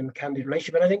open and candid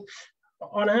relationship. And I think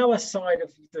on our side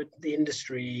of the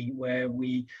industry where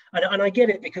and I get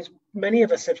it because many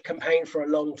of us have campaigned for a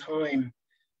long time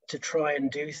to try and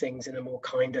do things in a more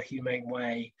kinder, humane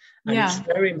way. And it's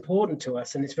very important to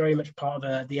us. And it's very much part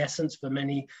of the essence for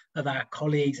many of our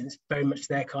colleagues. And it's very much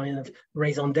their kind of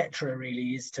raison d'etre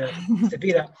really is to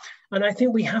be that. And I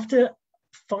think we have to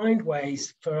find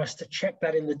ways for us to check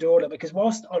that in the door, because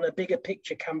whilst on a bigger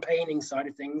picture campaigning side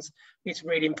of things, it's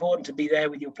really important to be there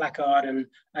with your placard and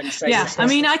say, I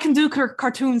mean, I can do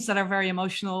cartoons that are very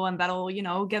emotional and that'll, you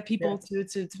know, get people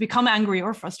to become angry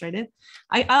or frustrated.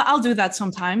 I'll do that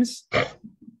sometimes,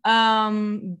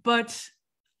 but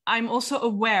I'm also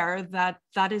aware that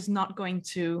that is not going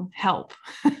to help.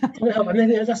 And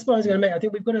that's what I was going to make. I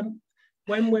think we've got to,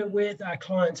 when we're with our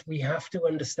clients, we have to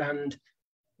understand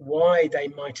why they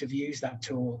might have used that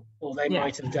tool or they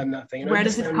might have done that thing. Where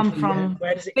does it come from?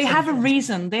 They have a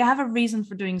reason. They have a reason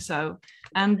for doing so.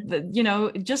 And, you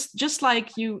know, just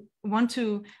like you want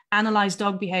to analyze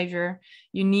dog behavior,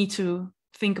 you need to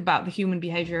think about the human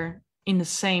behavior in the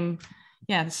same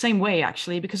way,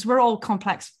 actually, because we're all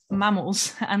complex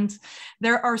mammals and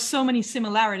there are so many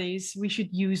similarities. We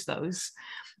should use those.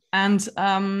 And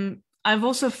I've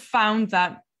also found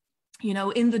that, you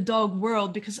know, in the dog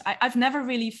world, because I've never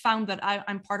really found that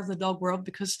I'm part of the dog world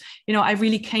because, you know, I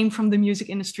really came from the music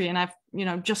industry and I've, you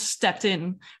know, just stepped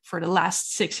in for the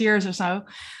last 6 years or so.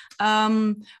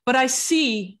 But I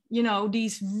see, you know,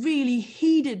 these really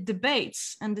heated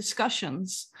debates and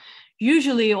discussions,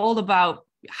 usually all about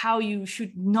how you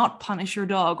should not punish your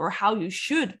dog or how you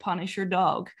should punish your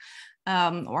dog.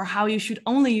 Or how you should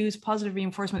only use positive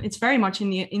reinforcement. It's very much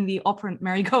in the operant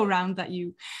merry-go-round that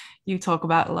you talk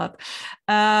about a lot.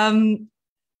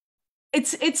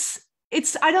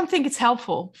 It's I don't think it's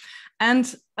helpful.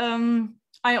 And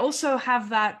I also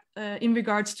have that in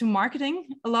regards to marketing.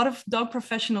 A lot of dog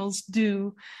professionals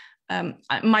do.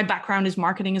 My background is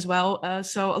marketing as well.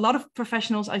 So a lot of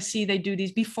professionals I see, they do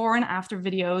these before and after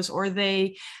videos, or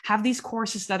they have these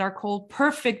courses that are called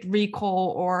Perfect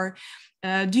Recall, or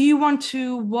do you want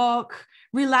to walk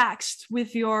relaxed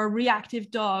with your reactive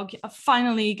dog?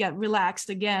 Finally get relaxed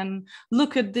again.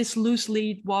 Look at this loose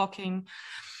lead walking.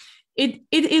 It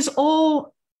is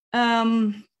all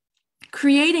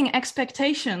creating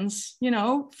expectations, you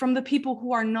know, from the people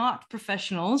who are not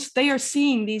professionals. They are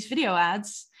seeing these video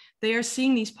ads, they are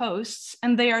seeing these posts,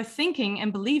 and they are thinking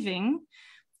and believing,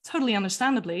 totally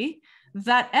understandably,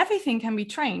 that everything can be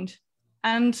trained.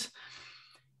 And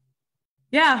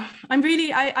yeah, I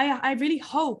really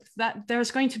hope that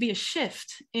there's going to be a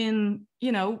shift in,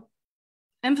 you know,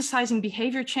 emphasizing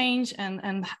behavior change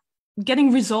and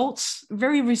getting results,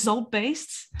 very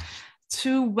result-based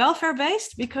to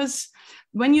welfare-based, because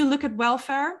when you look at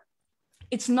welfare,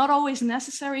 it's not always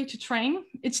necessary to train.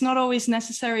 It's not always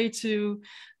necessary to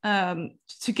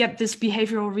get this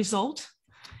behavioral result.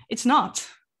 It's not.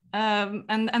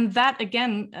 And that,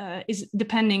 again, is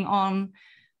depending on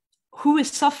who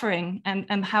is suffering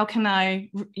and how can I,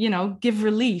 you know, give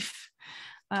relief.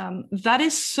 That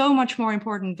is so much more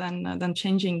important than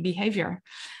changing behavior.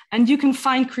 And you can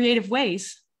find creative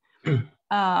ways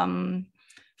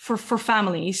for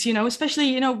families, you know, especially,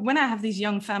 you know, when I have these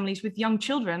young families with young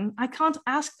children, I can't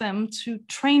ask them to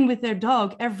train with their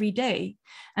dog every day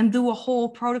and do a whole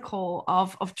protocol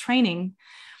of training.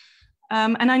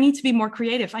 And I need to be more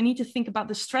creative. I need to think about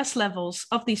the stress levels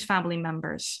of these family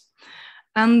members.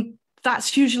 And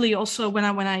that's usually also when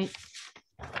I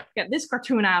get this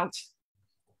cartoon out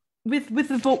with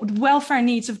the welfare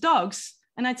needs of dogs.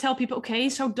 And I tell people, okay,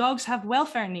 so dogs have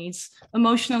welfare needs,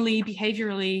 emotionally,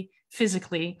 behaviorally,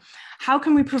 physically. How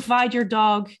can we provide your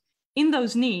dog in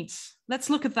those needs? Let's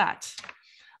look at that.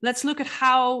 Let's look at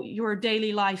how your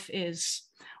daily life is.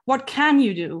 What can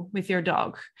you do with your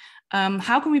dog?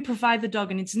 How can we provide the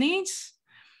dog in its needs?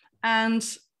 And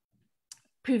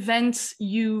prevents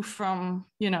you from,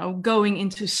 going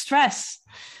into stress.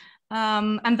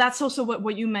 And that's also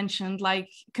what you mentioned, like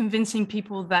convincing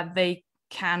people that they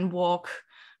can walk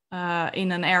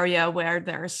in an area where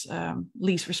there's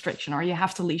leash restriction, or you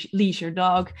have to leash your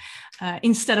dog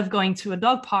instead of going to a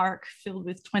dog park filled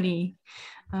with 20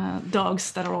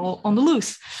 dogs that are all on the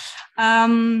loose.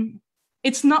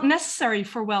 It's not necessary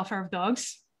for welfare of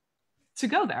dogs to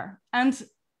go there. And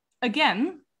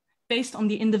again, based on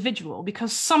the individual,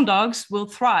 because some dogs will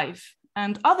thrive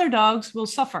and other dogs will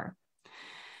suffer.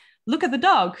 Look at the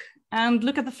dog and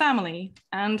look at the family,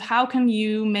 and how can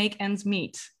you make ends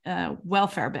meet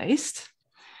welfare based?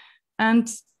 And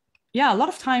yeah, a lot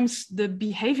of times the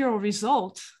behavioral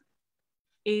result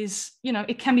is,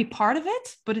 it can be part of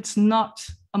it, but it's not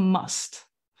a must.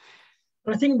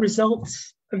 I think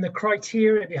results and the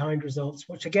criteria behind results,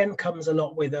 which again comes a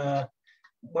lot with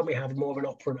when we have more of an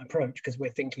operant approach, because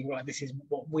we're thinking, right, this is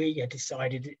what we have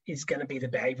decided is going to be the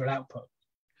behavioral output.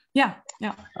 Yeah.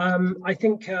 I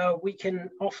think we can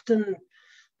often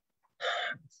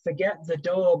forget the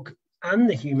dog and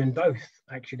the human both,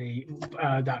 actually.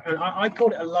 And I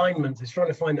call it alignment. It's trying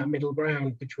to find that middle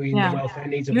ground between the welfare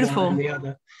needs of one and the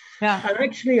other. Yeah. And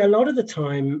actually, a lot of the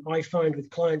time, I find with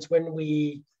clients when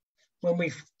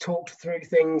we've talked through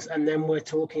things and then we're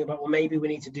talking about, well, maybe we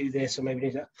need to do this or maybe we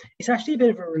need that, it's actually a bit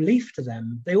of a relief to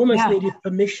them. They almost needed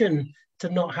permission to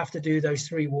not have to do those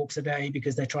 3 walks a day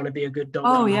because they're trying to be a good dog.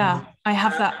 Oh, yeah. I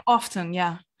have that often.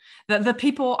 Yeah. The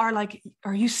people are like,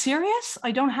 are you serious?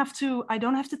 I don't have to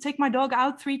take my dog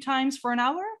out 3 times for an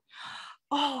hour.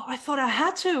 Oh, I thought I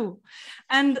had to.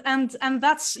 And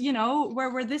that's,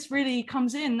 where this really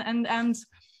comes in. And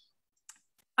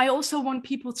I also want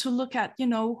people to look at,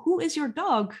 who is your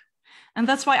dog? And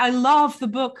that's why I love the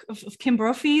book of Kim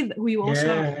Brophy, who you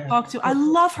also talked to. I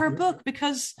love her book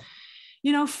because,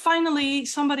 finally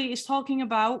somebody is talking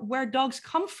about where dogs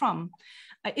come from.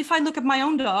 If I look at my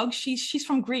own dog, she's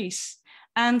from Greece,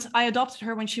 and I adopted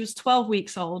her when she was 12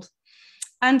 weeks old.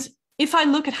 And if I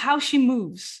look at how she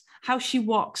moves, how she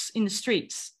walks in the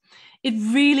streets, it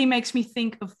really makes me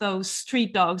think of those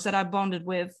street dogs that I bonded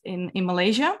with in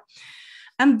Malaysia.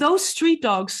 And those street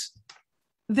dogs,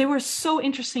 they were so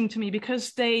interesting to me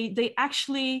because they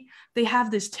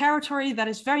have this territory that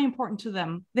is very important to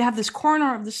them. They have this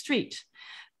corner of the street.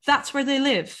 That's where they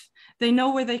live. They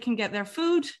know where they can get their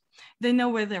food. They know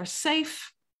where they're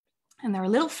safe, and they're a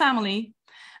little family,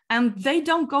 and they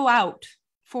don't go out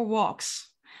for walks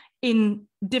in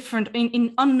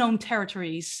unknown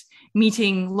territories,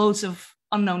 meeting loads of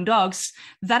unknown dogs.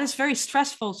 That is very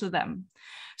stressful to them.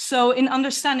 So in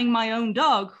understanding my own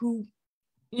dog, who,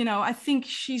 I think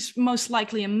she's most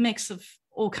likely a mix of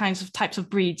all kinds of types of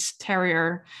breeds,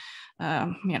 terrier,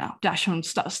 dachshund,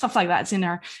 stuff like that's in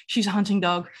her. She's a hunting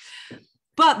dog.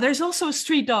 But there's also a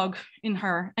street dog in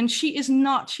her, and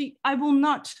I will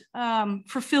not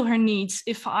fulfill her needs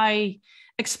if I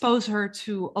expose her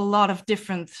to a lot of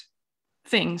different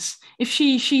things. If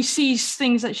she sees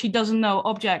things that she doesn't know,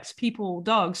 objects, people,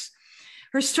 dogs,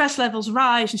 her stress levels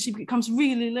rise and she becomes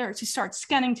really alert. She starts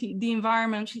scanning the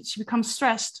environment. She becomes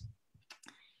stressed.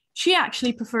 She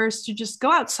actually prefers to just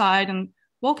go outside and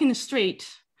walk in the street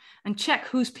and check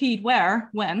who's peed where,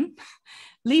 when,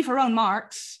 leave her own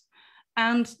marks.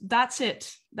 And that's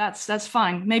it. That's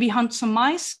fine. Maybe hunt some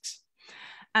mice,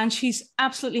 and she's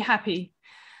absolutely happy.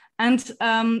 And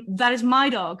that is my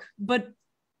dog. But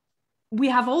we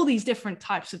have all these different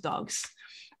types of dogs,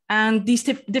 and these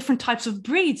different types of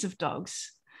breeds of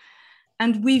dogs.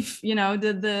 And we've,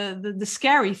 the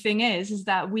scary thing is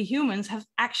that we humans have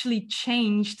actually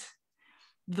changed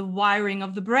the wiring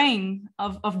of the brain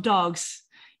of dogs.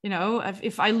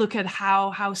 If I look at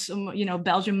how some,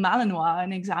 Belgian Malinois,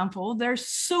 an example, they're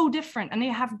so different, and they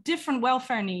have different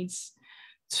welfare needs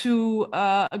to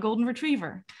a golden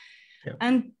retriever. Yeah.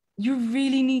 And you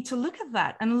really need to look at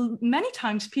that. And many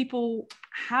times people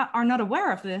are not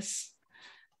aware of this.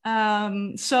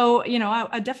 So,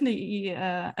 I definitely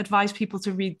advise people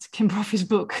to read Kim Brophy's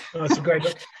book. Oh, it's a great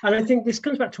book. And I think this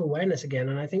comes back to awareness again.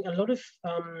 And I think a lot of...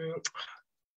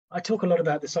 I talk a lot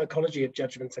about the psychology of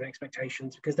judgments and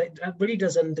expectations, because that really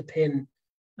does underpin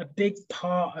a big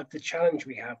part of the challenge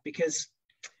we have, because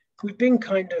we've been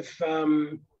kind of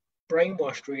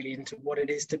brainwashed really into what it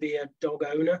is to be a dog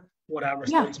owner, what our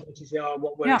responsibilities are,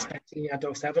 what we're expecting our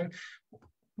dogs to have. And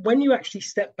when you actually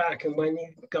step back and when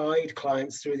you guide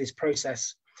clients through this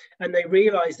process and they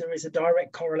realize there is a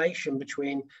direct correlation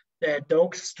between their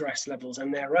dog's stress levels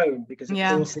and their own, because of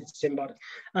course it's symbiotic.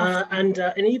 And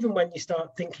even when you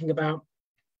start thinking about,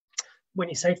 when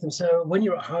you say to them, so when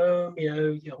you're at home,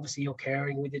 obviously you're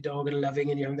caring with your dog and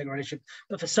loving and you're having a relationship.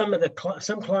 But for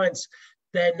some clients,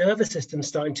 their nervous system's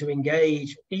starting to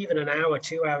engage even an hour,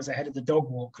 2 hours ahead of the dog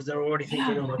walk, because they're already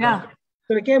thinking, oh my God.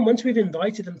 But again, once we've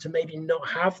invited them to maybe not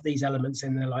have these elements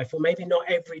in their life, or maybe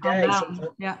not every day,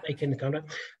 sometimes they can kind of,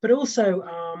 but also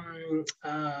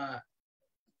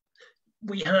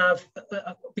we have,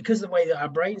 because of the way that our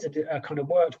brains are kind of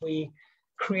worked, we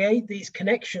create these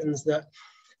connections that,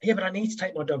 yeah, but I need to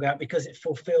take my dog out because it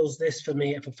fulfills this for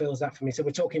me, it fulfills that for me. So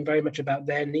we're talking very much about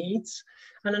their needs.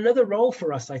 And another role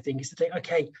for us, I think, is to think,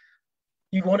 okay,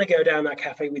 you want to go down that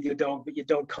cafe with your dog, but your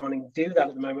dog can't do that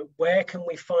at the moment. Where can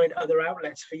we find other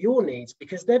outlets for your needs?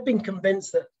 Because they've been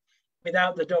convinced that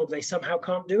without the dog, they somehow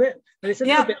can't do it. And it's a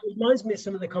little bit, it reminds me of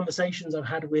some of the conversations I've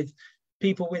had with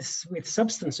people with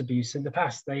substance abuse in the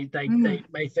past. They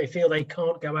feel they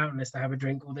can't go out unless they have a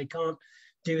drink, or they can't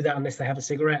do that unless they have a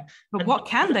cigarette. But what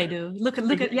can they do? Look at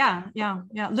creative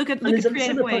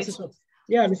ways.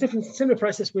 Yeah, and there's a similar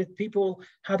process with people,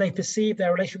 how they perceive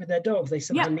their relationship with their dogs. They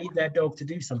somehow need their dog to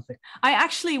do something. I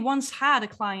actually once had a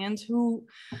client who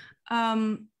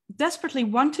desperately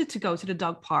wanted to go to the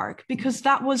dog park because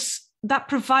that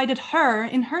provided her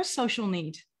in her social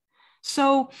need.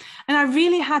 So, and I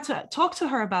really had to talk to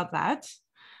her about that.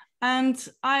 And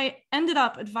I ended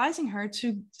up advising her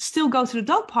to still go to the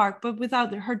dog park, but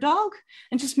without her dog,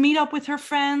 and just meet up with her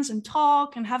friends and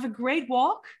talk and have a great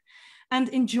walk and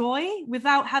enjoy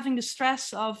without having the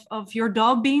stress of your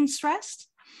dog being stressed.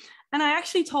 And I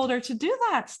actually told her to do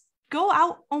that. Go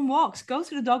out on walks, go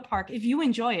to the dog park if you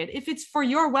enjoy it. If it's for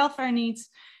your welfare needs,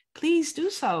 please do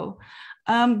so.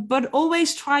 But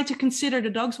always try to consider the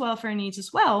dog's welfare needs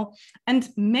as well. And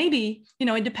maybe,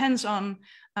 it depends on,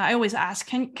 I always ask,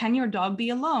 can your dog be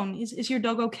alone? Is your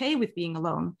dog okay with being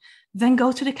alone? Then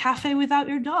go to the cafe without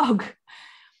your dog.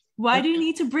 Why do you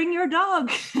need to bring your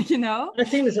dog? I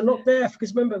think there's a lot there,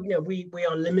 because remember, we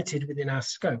are limited within our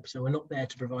scope. So we're not there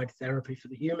to provide therapy for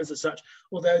the humans as such,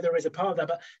 although there is a part of that.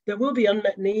 But there will be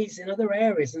unmet needs in other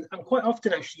areas. And quite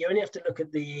often, actually, you only have to look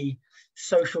at the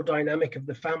social dynamic of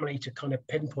the family to kind of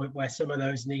pinpoint where some of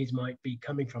those needs might be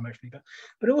coming from, actually.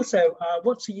 But also,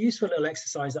 what's a useful little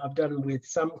exercise that I've done with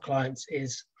some clients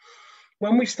is,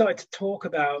 when we started to talk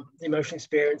about the emotional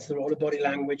experience, the role of body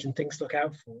language and things to look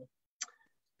out for,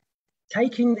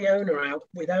 taking the owner out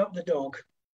without the dog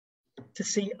to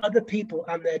see other people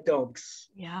and their dogs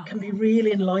can be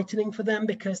really enlightening for them,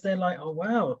 because they're like, oh,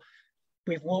 wow,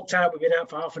 we've walked out, we've been out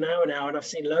for half an hour now, and I've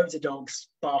seen loads of dogs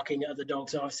barking at other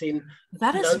dogs. So I've seen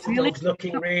loads of dogs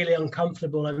looking really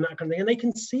uncomfortable and that kind of thing. And they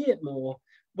can see it more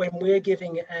when we're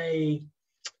giving a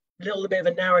little bit of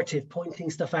a narrative, pointing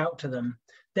stuff out to them.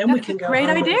 Then we can go. Great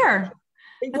idea.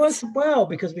 It works well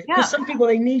because some people,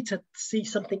 they need to see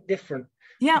something different.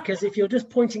 Yeah, because if you're just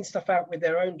pointing stuff out with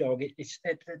their own dog,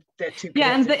 they're too connected.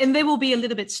 Yeah, and they will be a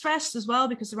little bit stressed as well,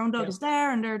 because their own dog is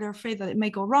there, and they're afraid that it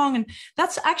may go wrong. And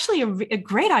that's actually a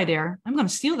great idea. I'm going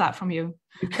to steal that from you.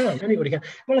 You can, anybody can.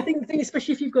 Well, I think the thing,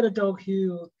 especially if you've got a dog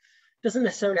who doesn't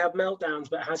necessarily have meltdowns,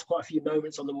 but has quite a few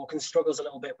moments on the walk and struggles a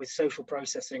little bit with social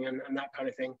processing and that kind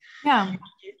of thing. Yeah.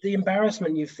 The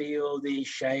embarrassment you feel, the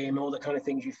shame, all the kind of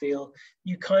things you feel,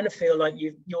 you kind of feel like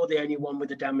you're the only one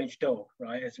with a damaged dog,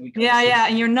 right? As we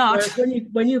and you're not. Whereas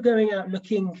when you're going out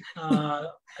looking and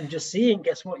just seeing,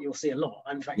 guess what? You'll see a lot.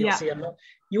 In fact, you'll see a lot.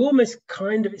 You almost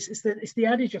kind of, it's the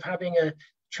adage of having a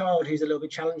child who's a little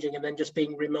bit challenging, and then just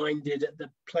being reminded at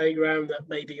the playground that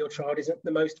maybe your child isn't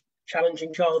the most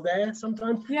challenging child there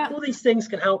sometimes. Yeah. All these things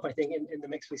can help, I think, in the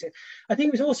mix we said. I think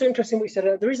it was also interesting we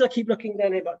said, the reason I keep looking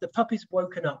down here, but the puppy's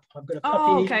woken up. I've got a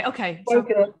puppy. Okay.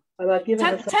 Woken up, and I've given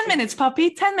her 10 minutes,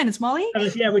 puppy. 10 minutes, Molly.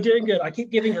 Yeah, we're doing good. I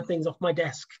keep giving her things off my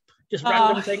desk, just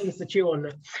random things to chew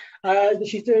on now.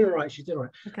 She's doing all right.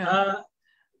 Okay.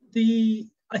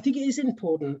 I think it is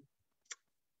important,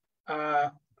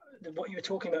 what you were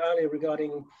talking about earlier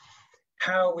regarding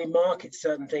how we market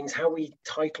certain things, how we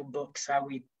title books, how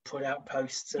we put out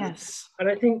posts. And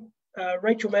I think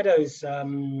Rachel Meadows,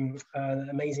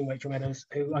 amazing Rachel Meadows,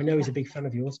 who I know is a big fan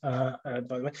of yours, by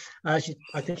the way. I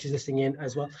think she's listening in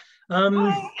as well.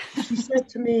 She said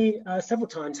to me several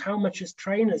times how much as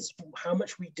trainers, how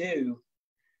much we do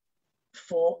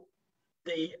for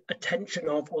the attention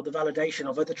of or the validation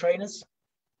of other trainers.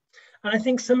 And I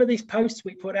think some of these posts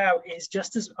we put out is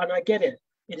just as, and I get it,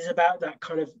 it is about that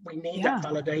kind of, we need that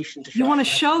validation to show. You want to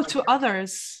show to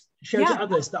others. Show to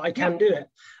others that I can do it.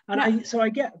 And so I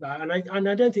get that. And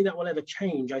I don't think that will ever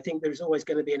change. I think there's always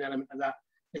going to be an element of that,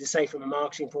 as I say, from a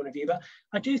marketing point of view. But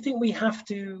I do think we have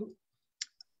to,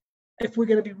 if we're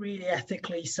going to be really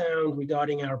ethically sound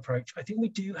regarding our approach, I think we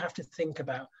do have to think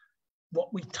about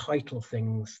what we title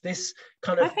things, this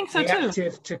kind of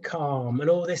reactive to calm and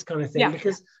all this kind of thing,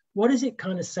 because what is it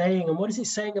kind of saying, and what is it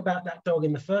saying about that dog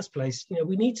in the first place? You know,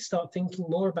 we need to start thinking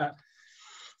more about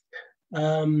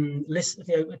listen,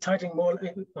 you know, titling more.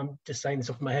 I'm just saying this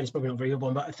off my head, it's probably not very good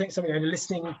one, but I think something like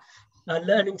listening,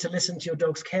 learning to listen to your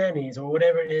dog's care needs, or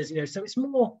whatever it is, you know, so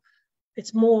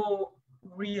it's more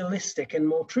realistic and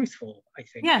more truthful, I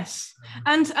think. Yes.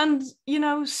 And you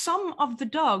know, some of the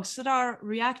dogs that are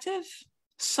reactive,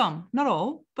 some, not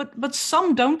all, but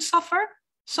some don't suffer.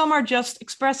 Some are just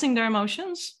expressing their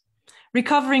emotions,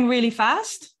 recovering really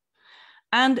fast,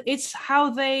 and it's how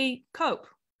they cope.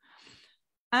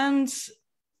 And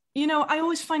you know, I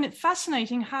always find it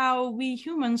fascinating how we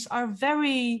humans are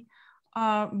very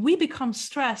we become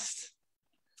stressed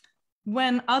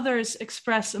when others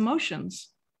express emotions.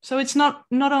 So it's not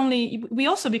only, we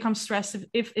also become stressed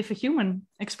if a human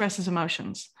expresses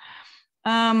emotions.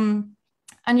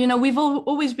 And, you know, we've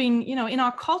always been, you know, in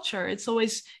our culture, it's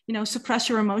always, you know, suppress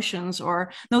your emotions,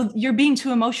 or no, you're being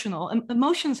too emotional.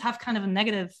 Emotions have kind of a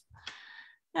negative,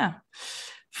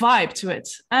 vibe to it.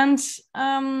 And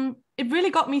it really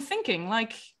got me thinking,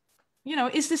 like, you know,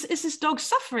 is this dog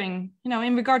suffering, you know,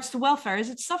 in regards to welfare?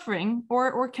 Is it suffering,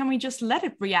 or can we just let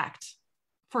it react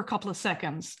for a couple of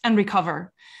seconds and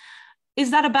recover?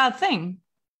 Is that a bad thing?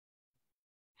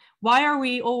 Why are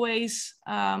we always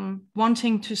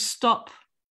wanting to stop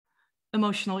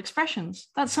emotional expressions?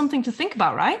 That's something to think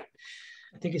about, right?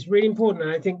 I think it's really important.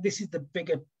 And I think this is the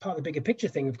bigger part of the bigger picture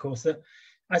thing, of course, that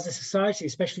as a society,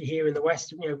 especially here in the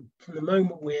West, you know, from the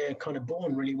moment we're kind of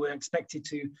born, really, we're expected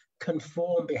to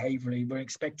conform behaviorally.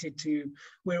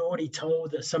 We're already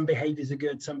told that some behaviors are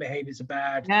good, some behaviors are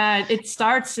bad. Yeah, it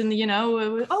starts in, you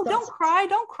know, don't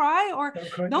cry, or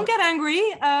don't get angry.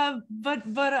 But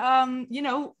you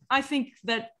know, I think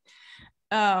that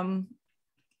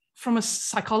from a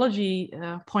psychology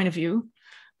point of view,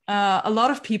 a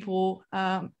lot of people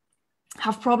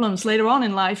have problems later on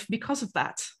in life because of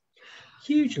that.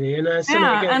 Hugely. And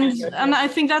and I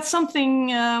think that's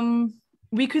something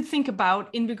we could think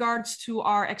about in regards to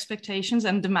our expectations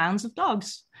and demands of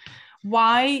dogs.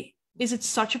 Why is it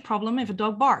such a problem if a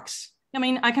dog barks? I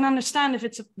mean, I can understand if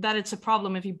it's a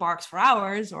problem if he barks for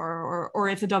hours, or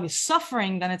if the dog is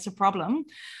suffering, then it's a problem.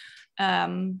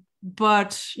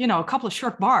 But you know, a couple of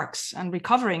short barks and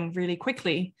recovering really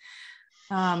quickly,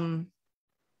 why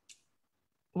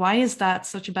is that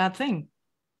such a bad thing?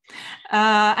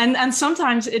 And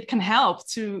sometimes it can help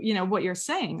to, you know, what you're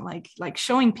saying, like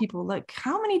showing people, like,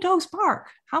 how many dogs bark,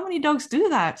 how many dogs do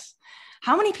that,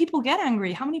 how many people get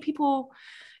angry, how many people,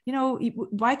 you know,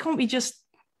 why can't we just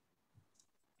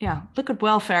look at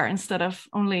welfare instead of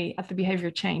only at the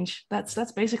behavior change?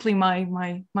 That's basically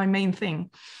my main thing.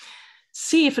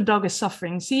 See if a dog is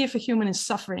suffering, see if a human is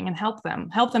suffering, and help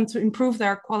them to improve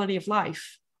their quality of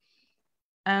life.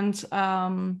 And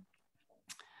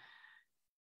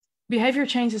behavior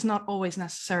change is not always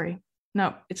necessary.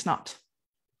 No, it's not.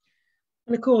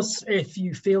 And of course, if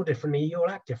you feel differently, you'll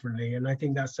act differently. And I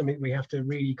think that's something we have to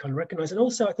really kind of recognize. And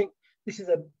also, I think this is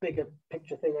a bigger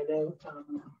picture thing, I know,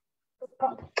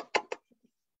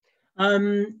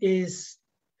 is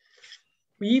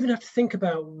we even have to think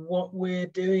about what we're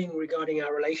doing regarding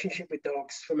our relationship with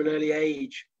dogs from an early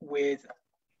age, with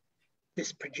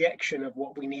this projection of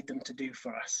what we need them to do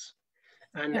for us.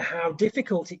 And how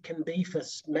difficult it can be for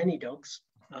many dogs,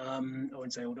 I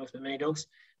wouldn't say all dogs, but many dogs,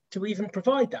 to even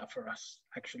provide that for us,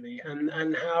 actually.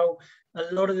 And how a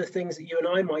lot of the things that you and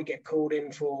I might get called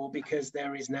in for, because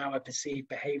there is now a perceived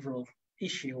behavioral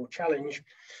issue or challenge,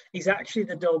 is actually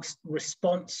the dog's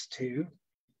response to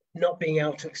not being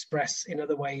able to express in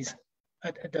other ways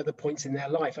at other points in their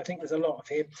life. I think there's a lot of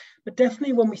here. But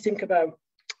definitely when we think about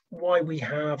why we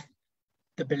have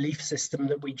the belief system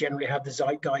that we generally have, the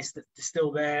zeitgeist that is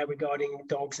still there regarding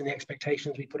dogs and the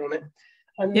expectations we put on it,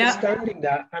 understanding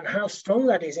that and how strong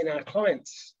that is in our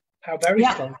clients, how very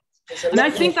strong. And I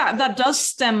think that does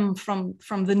stem from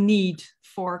the need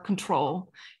for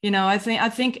control. You know, I think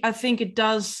it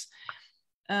does.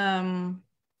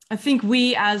 I think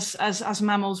we as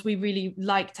mammals, we really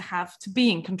like to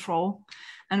be in control,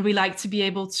 and we like to be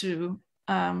able to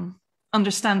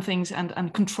understand things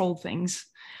and control things.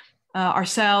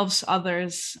 Ourselves,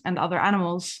 others, and other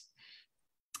animals.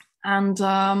 And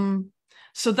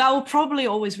so that will probably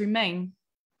always remain,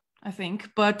 I think.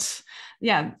 But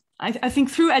yeah, I think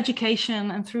through education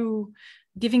and through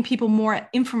giving people more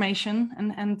information,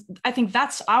 and I think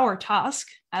that's our task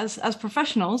as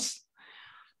professionals,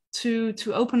 to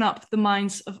open up the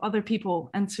minds of other people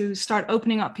and to start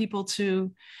opening up people to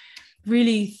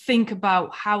really think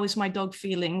about, how is my dog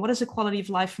feeling? What is the quality of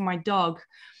life for my dog?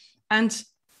 And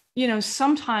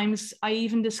sometimes I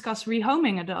even discuss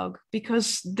rehoming a dog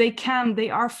because they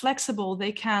are flexible,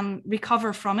 they can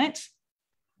recover from it.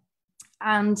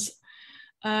 And,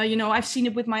 I've seen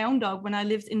it with my own dog. When I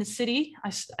lived in the city,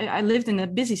 I lived in a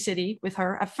busy city with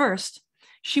her. At first,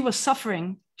 she was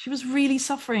suffering. She was really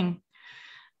suffering.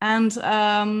 And,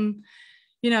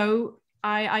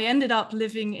 I ended up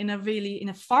living in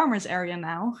a farmer's area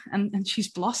now, and she's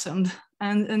blossomed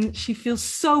and she feels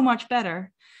so much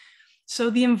better.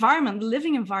 So the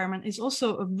living environment is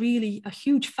also a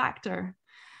huge factor.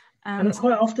 And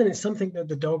quite often it's something that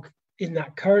the dog in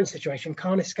that current situation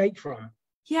can't escape from.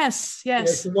 Yes.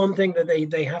 It's the one thing that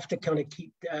they have to kind of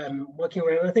keep working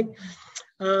around. I think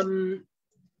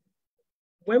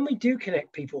when we do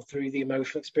connect people through the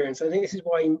emotional experience, I think this is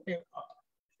why,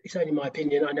 it's only my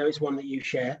opinion, I know it's one that you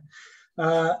share,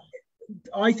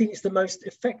 I think it's the most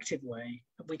effective way.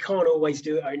 We can't always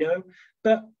do it, I know,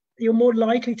 but you're more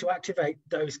likely to activate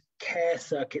those care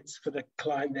circuits for the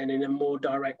client then in a more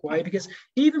direct way, because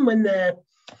even when they're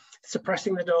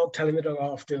suppressing the dog, telling the dog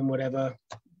off, doing whatever,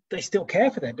 they still care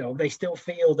for their dog. They still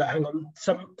feel that, hang on,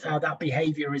 somehow that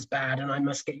behavior is bad and I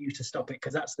must get you to stop it,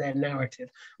 because that's their narrative.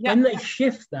 Yeah. When they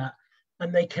shift that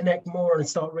and they connect more and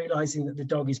start realizing that the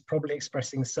dog is probably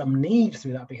expressing some need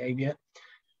through that behavior,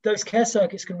 those care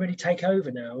circuits can really take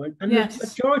over now. And yes. The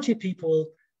majority of people,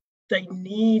 they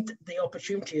need the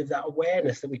opportunity of that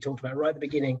awareness that we talked about right at the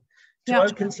beginning to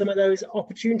open some of those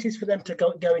opportunities for them to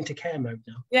go into care mode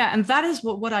now. Yeah, and that is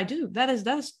what I do. That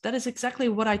is exactly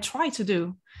what I try to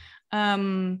do.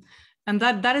 And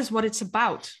that is what it's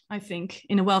about, I think,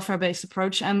 in a welfare-based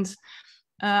approach. And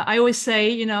I always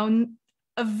say,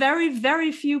 a very,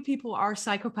 very few people are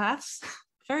psychopaths.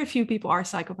 Very few people are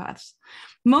psychopaths.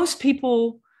 Most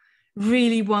people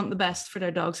really want the best for their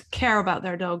dogs, care about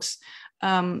their dogs.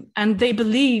 And they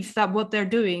believe that what they're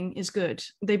doing is good.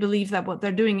 They believe that what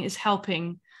they're doing is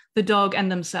helping the dog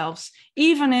and themselves.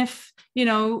 Even if,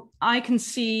 I can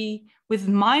see with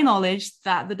my knowledge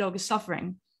that the dog is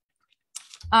suffering.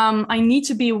 I need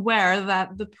to be aware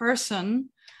that the person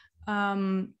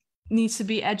needs to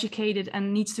be educated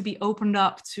and needs to be opened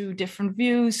up to different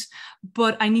views,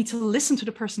 but I need to listen to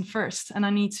the person first. And I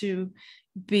need to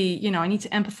I need to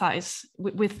empathize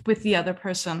with the other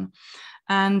person.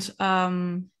 And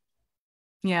I'm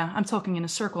talking in a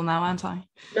circle now, aren't I?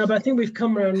 No, but I think we've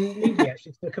come around neatly,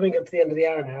 actually. We're coming up to the end of the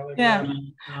hour now.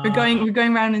 And, we're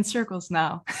going around in circles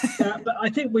now. But I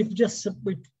think we've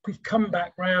come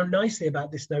back round nicely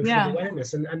about this notion of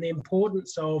awareness and the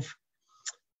importance of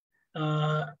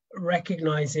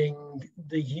recognizing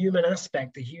the human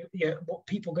aspect, what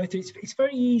people go through. It's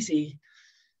very easy,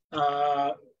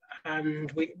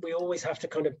 and we always have to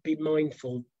kind of be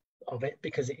mindful of it,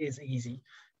 because it is easy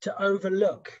to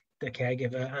overlook the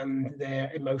caregiver and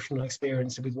their emotional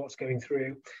experience with what's going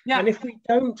through. Yeah. And if we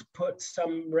don't put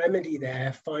some remedy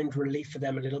there, find relief for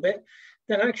them a little bit,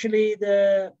 then actually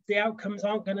the outcomes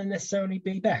aren't going to necessarily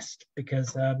be best,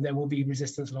 because there will be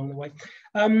resistance along the way.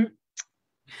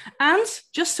 And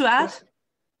just to add,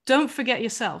 don't forget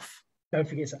yourself. Don't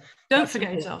forget yourself. Don't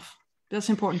forget yourself. That's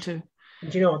important too.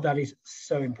 And do you know what? That is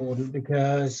so important,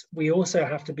 because we also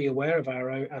have to be aware of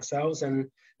ourselves and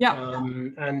your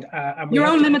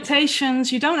own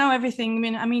limitations. You don't know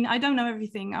everything. I mean, I don't know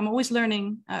everything. I'm always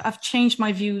learning. I've changed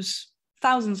my views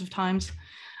thousands of times.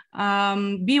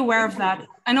 Be aware of that,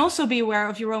 and also be aware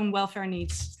of your own welfare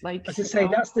needs. Like, as I say,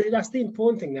 that's the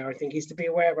important thing there. I think is to be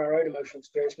aware of our own emotional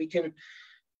experience. We can,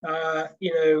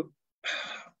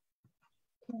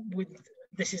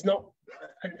 this is not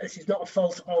a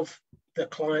fault of the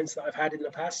clients that I've had in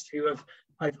the past who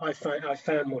I've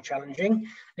found more challenging.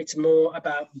 It's more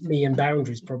about me and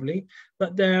boundaries probably,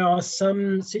 but there are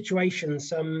some situations,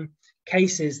 some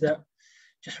cases that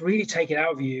just really take it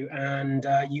out of you, and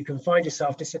you can find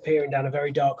yourself disappearing down a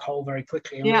very dark hole very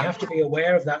quickly. And we have to be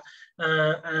aware of that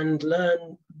and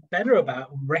learn better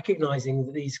about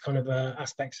recognizing these kind of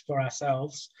aspects for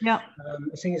ourselves. I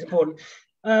think it's important.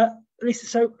 Lisa,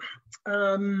 so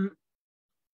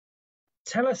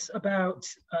tell us about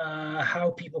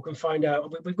how people can find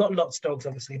out. We've got LotsDogs,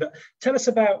 obviously, but tell us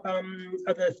about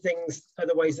other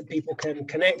ways that people can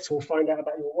connect or find out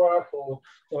about your work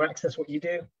or access what you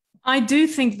do. I do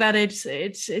think that it's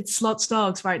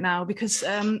LotsDogs right now, because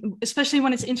especially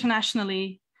when it's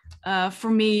internationally, for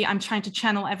me, I'm trying to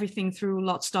channel everything through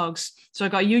LotsDogs. So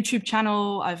I've got a YouTube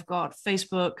channel, I've got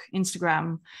Facebook,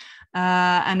 Instagram,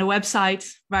 and a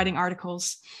website writing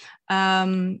articles.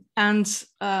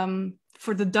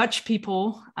 For the Dutch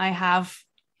people, I have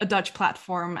a Dutch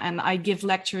platform, and I give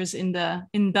lectures in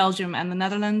Belgium and the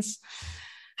Netherlands.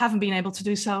 Haven't been able to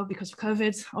do so because of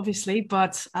COVID, obviously,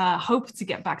 but hope to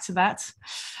get back to that.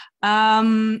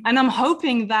 And I'm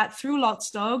hoping that through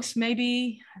LotsDogs,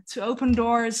 maybe to open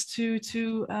doors to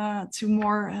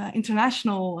more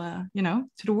international,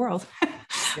 to the world.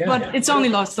 But it's only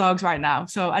LotsDogs right now,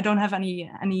 so I don't have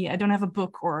I don't have a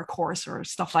book or a course or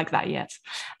stuff like that yet,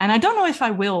 and I don't know if I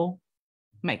will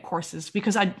make courses,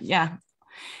 because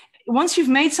once you've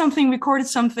made something, recorded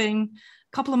something,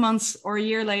 a couple of months or a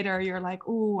year later, you're like,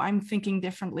 oh, I'm thinking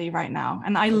differently right now.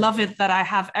 And I love it that I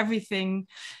have everything,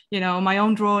 my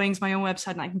own drawings, my own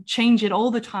website, and I can change it all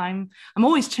the time. I'm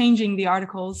always changing the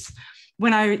articles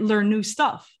when I learn new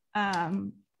stuff.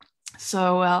 So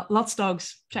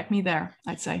LotsDogs, check me there,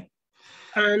 I'd say.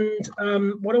 And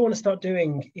what I want to start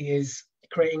doing is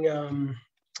creating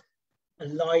a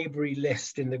library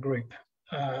list in the group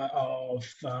of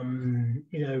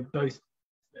both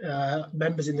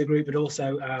members in the group, but also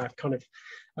kind of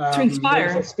to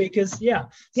inspire speakers. So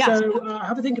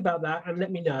have a think about that and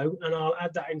let me know, and I'll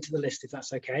add that into the list if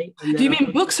that's okay. Do you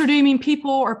mean books, or do you mean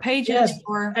people, or pages,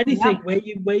 or anything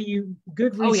where you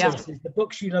good resources, the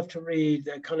books you love to read,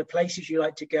 the kind of places you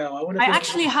like to go? I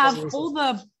actually have all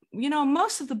the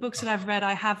most of the books that I've read,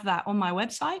 I have that on my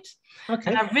website.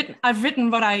 Okay. And I've written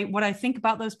what I think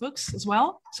about those books as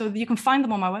well, so you can find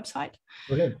them on my website.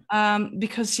 Brilliant.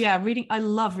 Because reading, I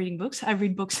love reading books. I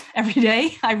read books every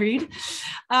day. I read.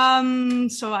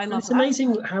 So I love. It's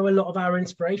amazing how a lot of our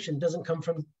inspiration doesn't come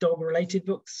from dog-related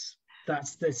books.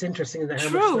 That's interesting.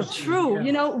 True.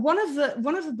 Yeah. One of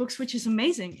the books which is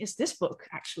amazing is this book.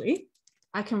 Actually,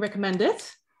 I can recommend it.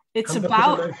 It's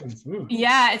about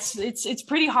it's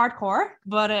pretty hardcore,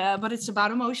 but it's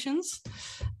about emotions,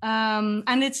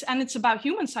 and it's about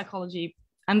human psychology,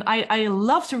 and I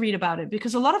love to read about it,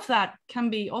 because a lot of that can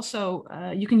be also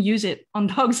you can use it on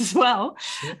dogs as well,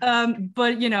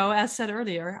 but as said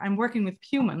earlier, I'm working with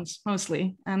humans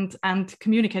mostly and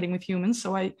communicating with humans,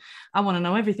 so I want to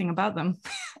know everything about them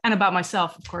and about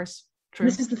myself, of course. True.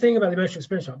 This is the thing about the emotional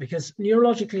experience, right? Because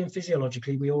neurologically and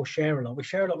physiologically, we all share a lot. We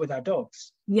share a lot with our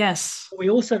dogs. Yes. What we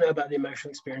also know about the emotional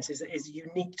experiences is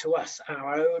unique to us,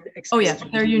 our own experience. Oh,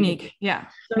 yeah, they're unique. Yeah.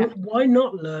 So why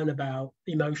not learn about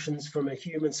emotions from a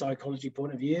human psychology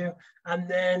point of view, and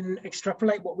then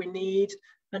extrapolate what we need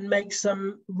and make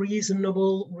some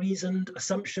reasoned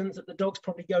assumptions that the dog's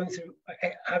probably going through,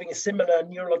 having a similar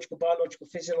neurological, biological,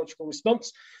 physiological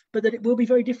response, but that it will be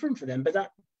very different for them. But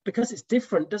that, because it's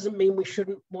different, doesn't mean we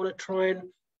shouldn't want to try and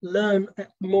learn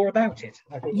more about it.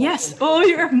 I think. Yes. Oh,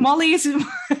 your Molly's. One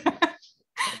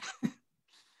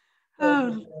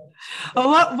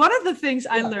of the things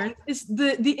I learned is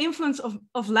the influence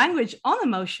of language on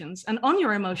emotions and on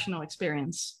your emotional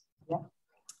experience. Yeah.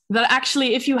 That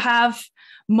actually, if you have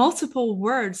multiple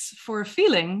words for a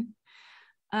feeling,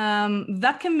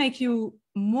 that can make you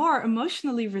more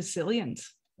emotionally resilient.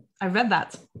 I read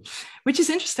that, which is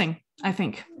interesting, I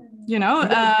think.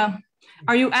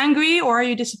 Are you angry, or are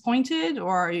you disappointed,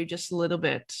 or are you just a little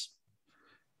bit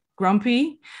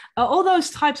grumpy? All those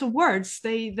types of words,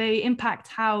 they impact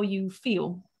how you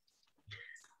feel.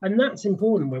 And that's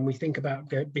important when we think about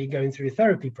going through a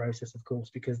therapy process, of course,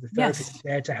 because the therapist is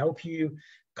there to help you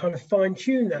kind of fine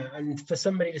tune that. And for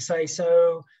somebody to say,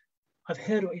 so I've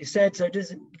heard what you said, so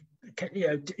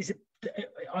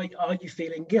are you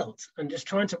feeling guilt? And just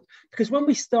trying to, because when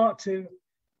we start to,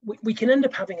 we can end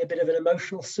up having a bit of an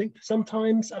emotional soup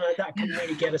sometimes, and that can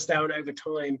really get us down over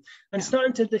time. And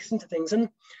starting to listen to things, and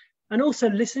also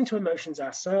listening to emotions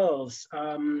ourselves,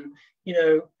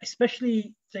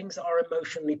 especially things that are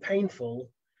emotionally painful.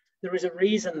 There is a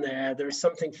reason there. There is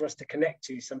something for us to connect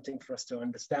to, something for us to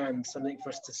understand, something for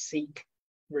us to seek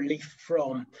relief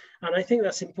from. And I think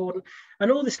that's important.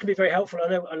 And all this can be very helpful. I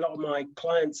know a lot of my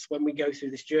clients, when we go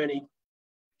through this journey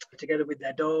together with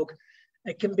their dog,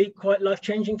 it can be quite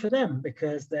life-changing for them,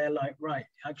 because they're like, right,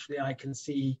 actually I can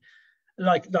see,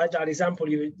 like that example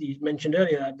you mentioned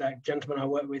earlier, that gentleman I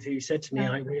worked with who said to me,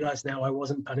 I realized now I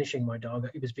wasn't punishing my dog.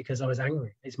 It was because I was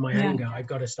angry. It's my anger. I've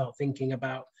got to start thinking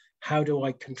about, how do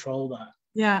I control that?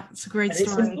 Yeah, it's a great story.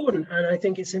 It's important, and I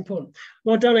think it's important.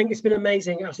 Well, darling, it's been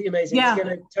amazing, absolutely amazing. Yeah. It's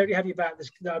going to totally have you back.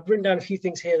 I've written down a few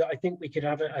things here that I think we could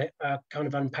have a kind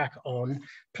of unpack on.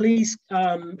 Please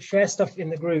share stuff in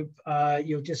the group.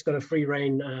 You've just got a free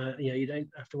reign. You don't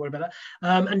have to worry about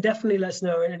that. And definitely let us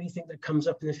know anything that comes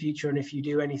up in the future. And if you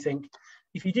do anything,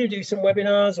 if you do some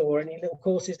webinars or any little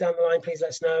courses down the line, please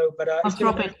let us know. But it's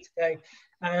been great today.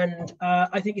 And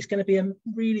I think it's going to be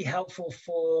really helpful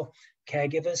for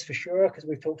caregivers, for sure, because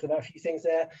we've talked about a few things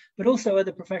there, but also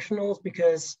other professionals,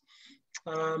 because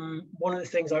one of the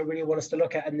things I really want us to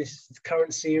look at in this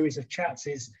current series of chats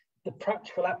is the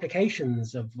practical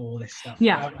applications of all this stuff.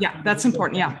 Yeah, that's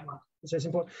important. Yeah. So it's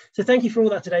important. So thank you for all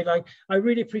that today, Vi. I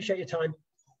really appreciate your time.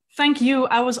 Thank you.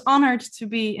 I was honored to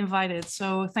be invited.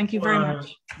 So thank you very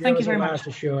much. Thank you very much.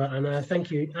 For sure. And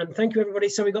thank you. And thank you, everybody.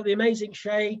 So we got the amazing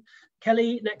Shay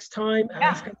Kelly next time.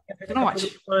 Yeah.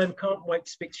 Can't wait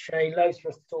to speak to Shay. Loads for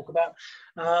us to talk about.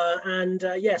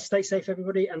 Yeah, stay safe,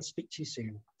 everybody, and speak to you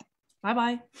soon.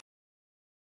 Bye-bye.